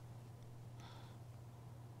 Yeah.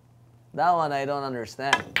 That one I don't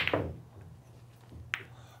understand.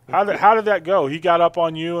 How did that go? He got up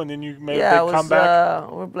on you, and then you made Yeah, a big comeback.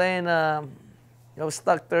 we're playing. I was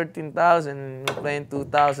stuck 13,000, and we're playing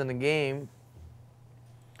 2,000 a game.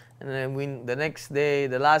 And then the next day,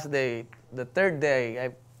 the last day, the 3rd day,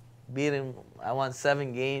 I beat him. I won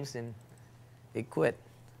 7 games, and he quit.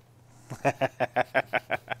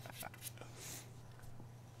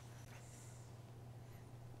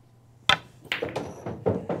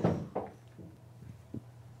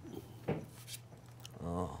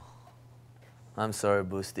 Oh, I'm sorry,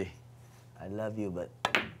 Boosty. I love you, but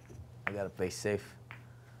I gotta play safe.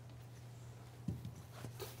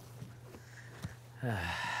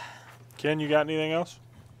 Ken, you got anything else?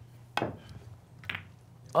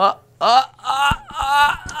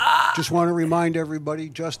 Just want to remind everybody,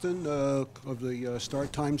 Justin, of the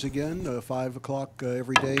start times again. 5 o'clock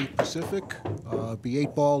every day Pacific. Be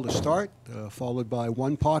 8 ball to start, followed by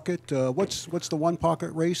 1 pocket. What's the 1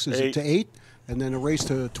 pocket race? Is it to 8? And then a race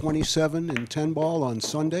to 27 in 10 ball on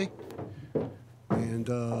Sunday. And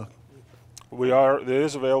it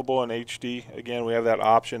is available in HD. Again, we have that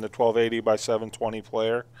option, the 1280 by 720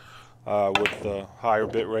 player with the higher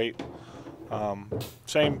bit rate.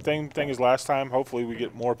 Same thing as last time. Hopefully we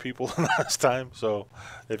get more people than last time. So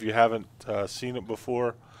if you haven't seen it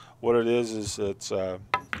before, what it is it's the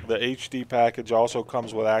HD package also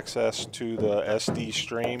comes with access to the SD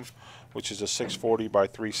stream, which is a 640 by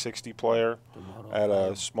 360 player at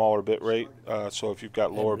a smaller bit rate. So if you've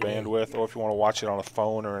got lower bandwidth, or if you want to watch it on a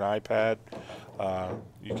phone or an iPad,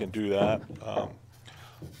 you can do that.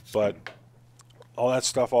 But all that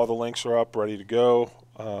stuff, all the links are up, ready to go.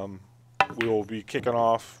 We will be kicking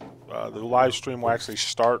off. The live stream will actually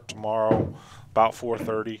start tomorrow about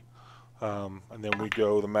 4:30. And then we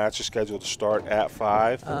go, the match is scheduled to start at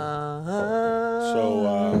 5. So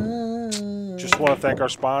just want to thank our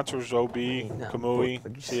sponsors, OB, Kamui,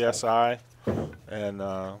 CSI, and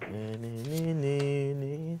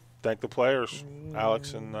thank the players,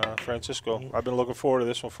 Alex and Francisco. I've been looking forward to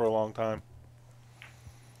this one for a long time.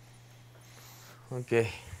 Okay.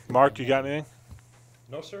 Mark, you got anything?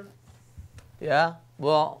 No, sir. Yeah.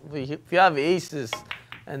 Well, if you have aces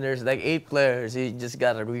and there's like 8 players, you just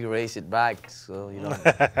gotta re-race it back. So you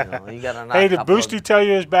gotta knock. Hey, did Boosty tell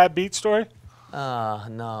you his bad beat story?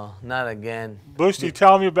 No, not again. Boosty,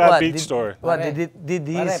 tell me about beat story. What, did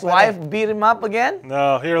his wife beat him up again?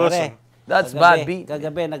 No, here, listen. That's bad beat.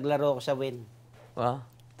 Kagabi, naglaro ko sa win.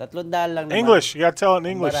 300 lang naman. English, you gotta tell it in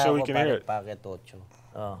English so we can hear it. Packet 8.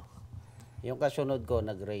 Yung kasunod ko,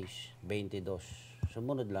 nag-race, 22.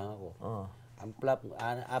 Sumunod lang ako. Ang flop,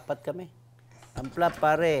 4 kami. Ang flop,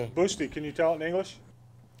 pare. Boosty, can you tell it in English?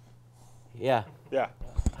 Yeah. Yeah.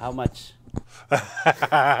 How much?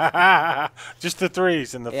 Just the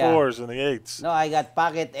 3s and the 4s and the 8s. No, I got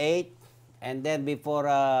pocket 8, and then before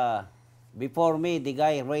me, the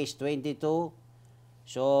guy raised 22.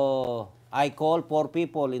 So I call 4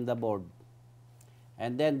 people in the board,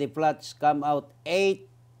 and then the flats come out 8,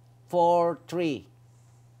 4, 3.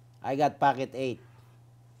 I got pocket 8.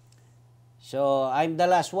 So I'm the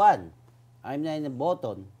last one. I'm in the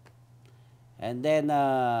bottom. And then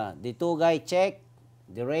the 2 guy check,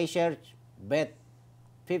 the racer bet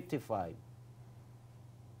 55.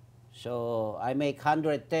 So I make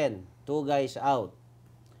 110, 2 guys out.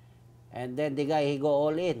 And then the guy, he go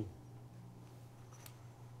all in.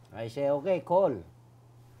 I say, okay, call.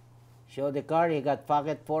 Show the card, he got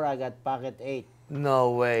pocket 4, I got pocket 8.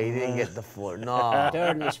 No way, he didn't get the 4. No.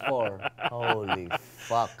 Turn is 4. Holy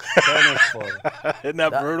fuck. Turn is 4. Isn't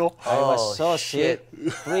that brutal? I was so sick.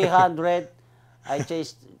 300. I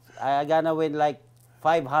gonna win like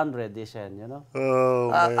 500 this end, you know?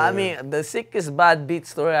 Oh, man. I mean, the sickest bad beat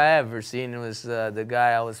story I ever seen was the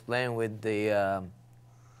guy I was playing with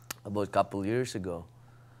about a couple years ago.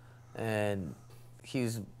 And he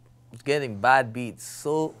was getting bad beats,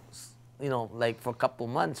 so, like for a couple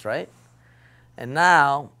months, right? And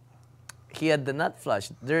now, he had the nut flush.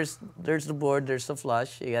 There's the board, there's the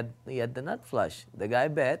flush. He had the nut flush. The guy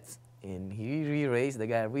bets, and he re-raised. The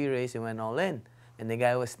guy re-raised and went all in. And the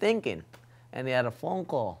guy was thinking, and he had a phone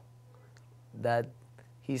call that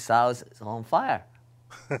his house is on fire.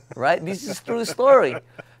 Right? This is true story.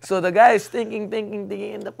 So the guy is thinking,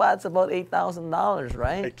 and the pot's about $8,000,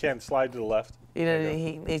 right? Hey, Ken, slide to the left.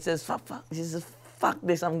 He says, fuck. He says, fuck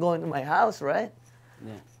this, I'm going to my house, right?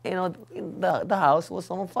 Yeah. The house was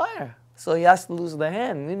on fire. So he has to lose the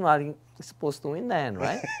hand. Meanwhile, he's supposed to win the hand,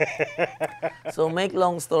 right? So make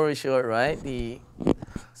long story short, right?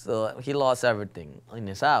 So he lost everything in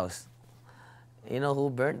his house. You know who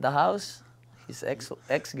burnt the house? His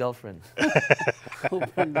ex-girlfriend. Who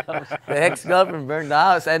burned the house? The ex-girlfriend burned the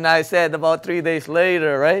house. And I said about 3 days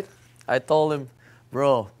later, right? I told him,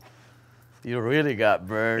 bro, you really got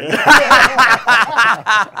burned.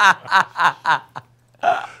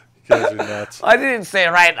 Nuts. I didn't say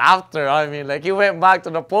right after. I mean, like he went back to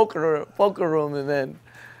the poker room, and then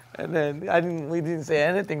we didn't say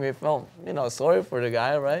anything. We felt sorry for the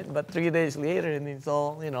guy, right? But 3 days later, and he's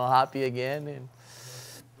all happy again, and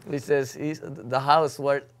he says the house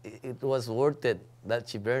it was worth it that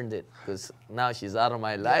she burned it because now she's out of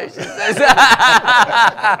my life. She says.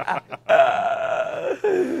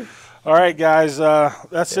 All right, guys,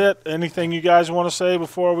 that's it. Anything you guys want to say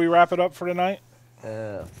before we wrap it up for tonight?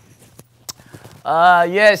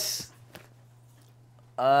 Yes.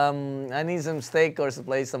 I need some steak or to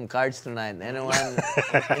play some cards tonight. Anyone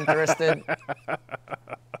interested?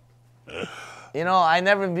 You know, I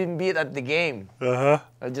never been beat at the game. I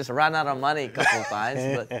just ran out of money a couple times,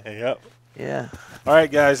 but Yep. yeah. All right,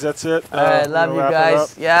 guys, that's it. All right, We're love gonna you wrap it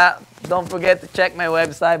guys. up. Yeah, don't forget to check my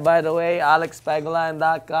website, by the way,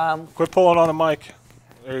 alexpagulayan.com. Quit pulling on the mic.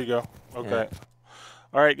 There you go. Okay.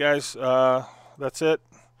 All right, guys, that's it.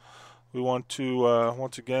 We want to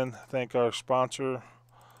once again thank our sponsor,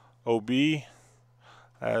 OB,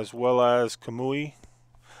 as well as Kamui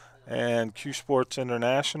and Q Sports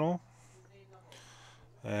International.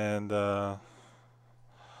 And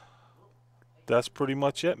that's pretty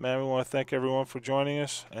much it, man. We want to thank everyone for joining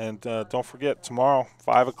us. And don't forget, tomorrow,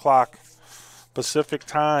 5 o'clock Pacific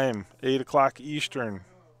time, 8 o'clock Eastern,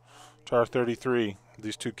 TAR 33.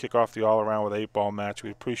 These two kick off the all-around with 8-ball match.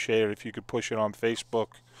 We'd appreciate it if you could push it on Facebook,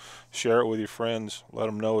 share it with your friends, let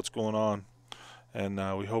them know what's going on. And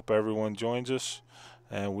we hope everyone joins us,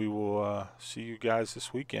 and we will see you guys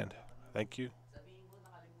this weekend. Thank you.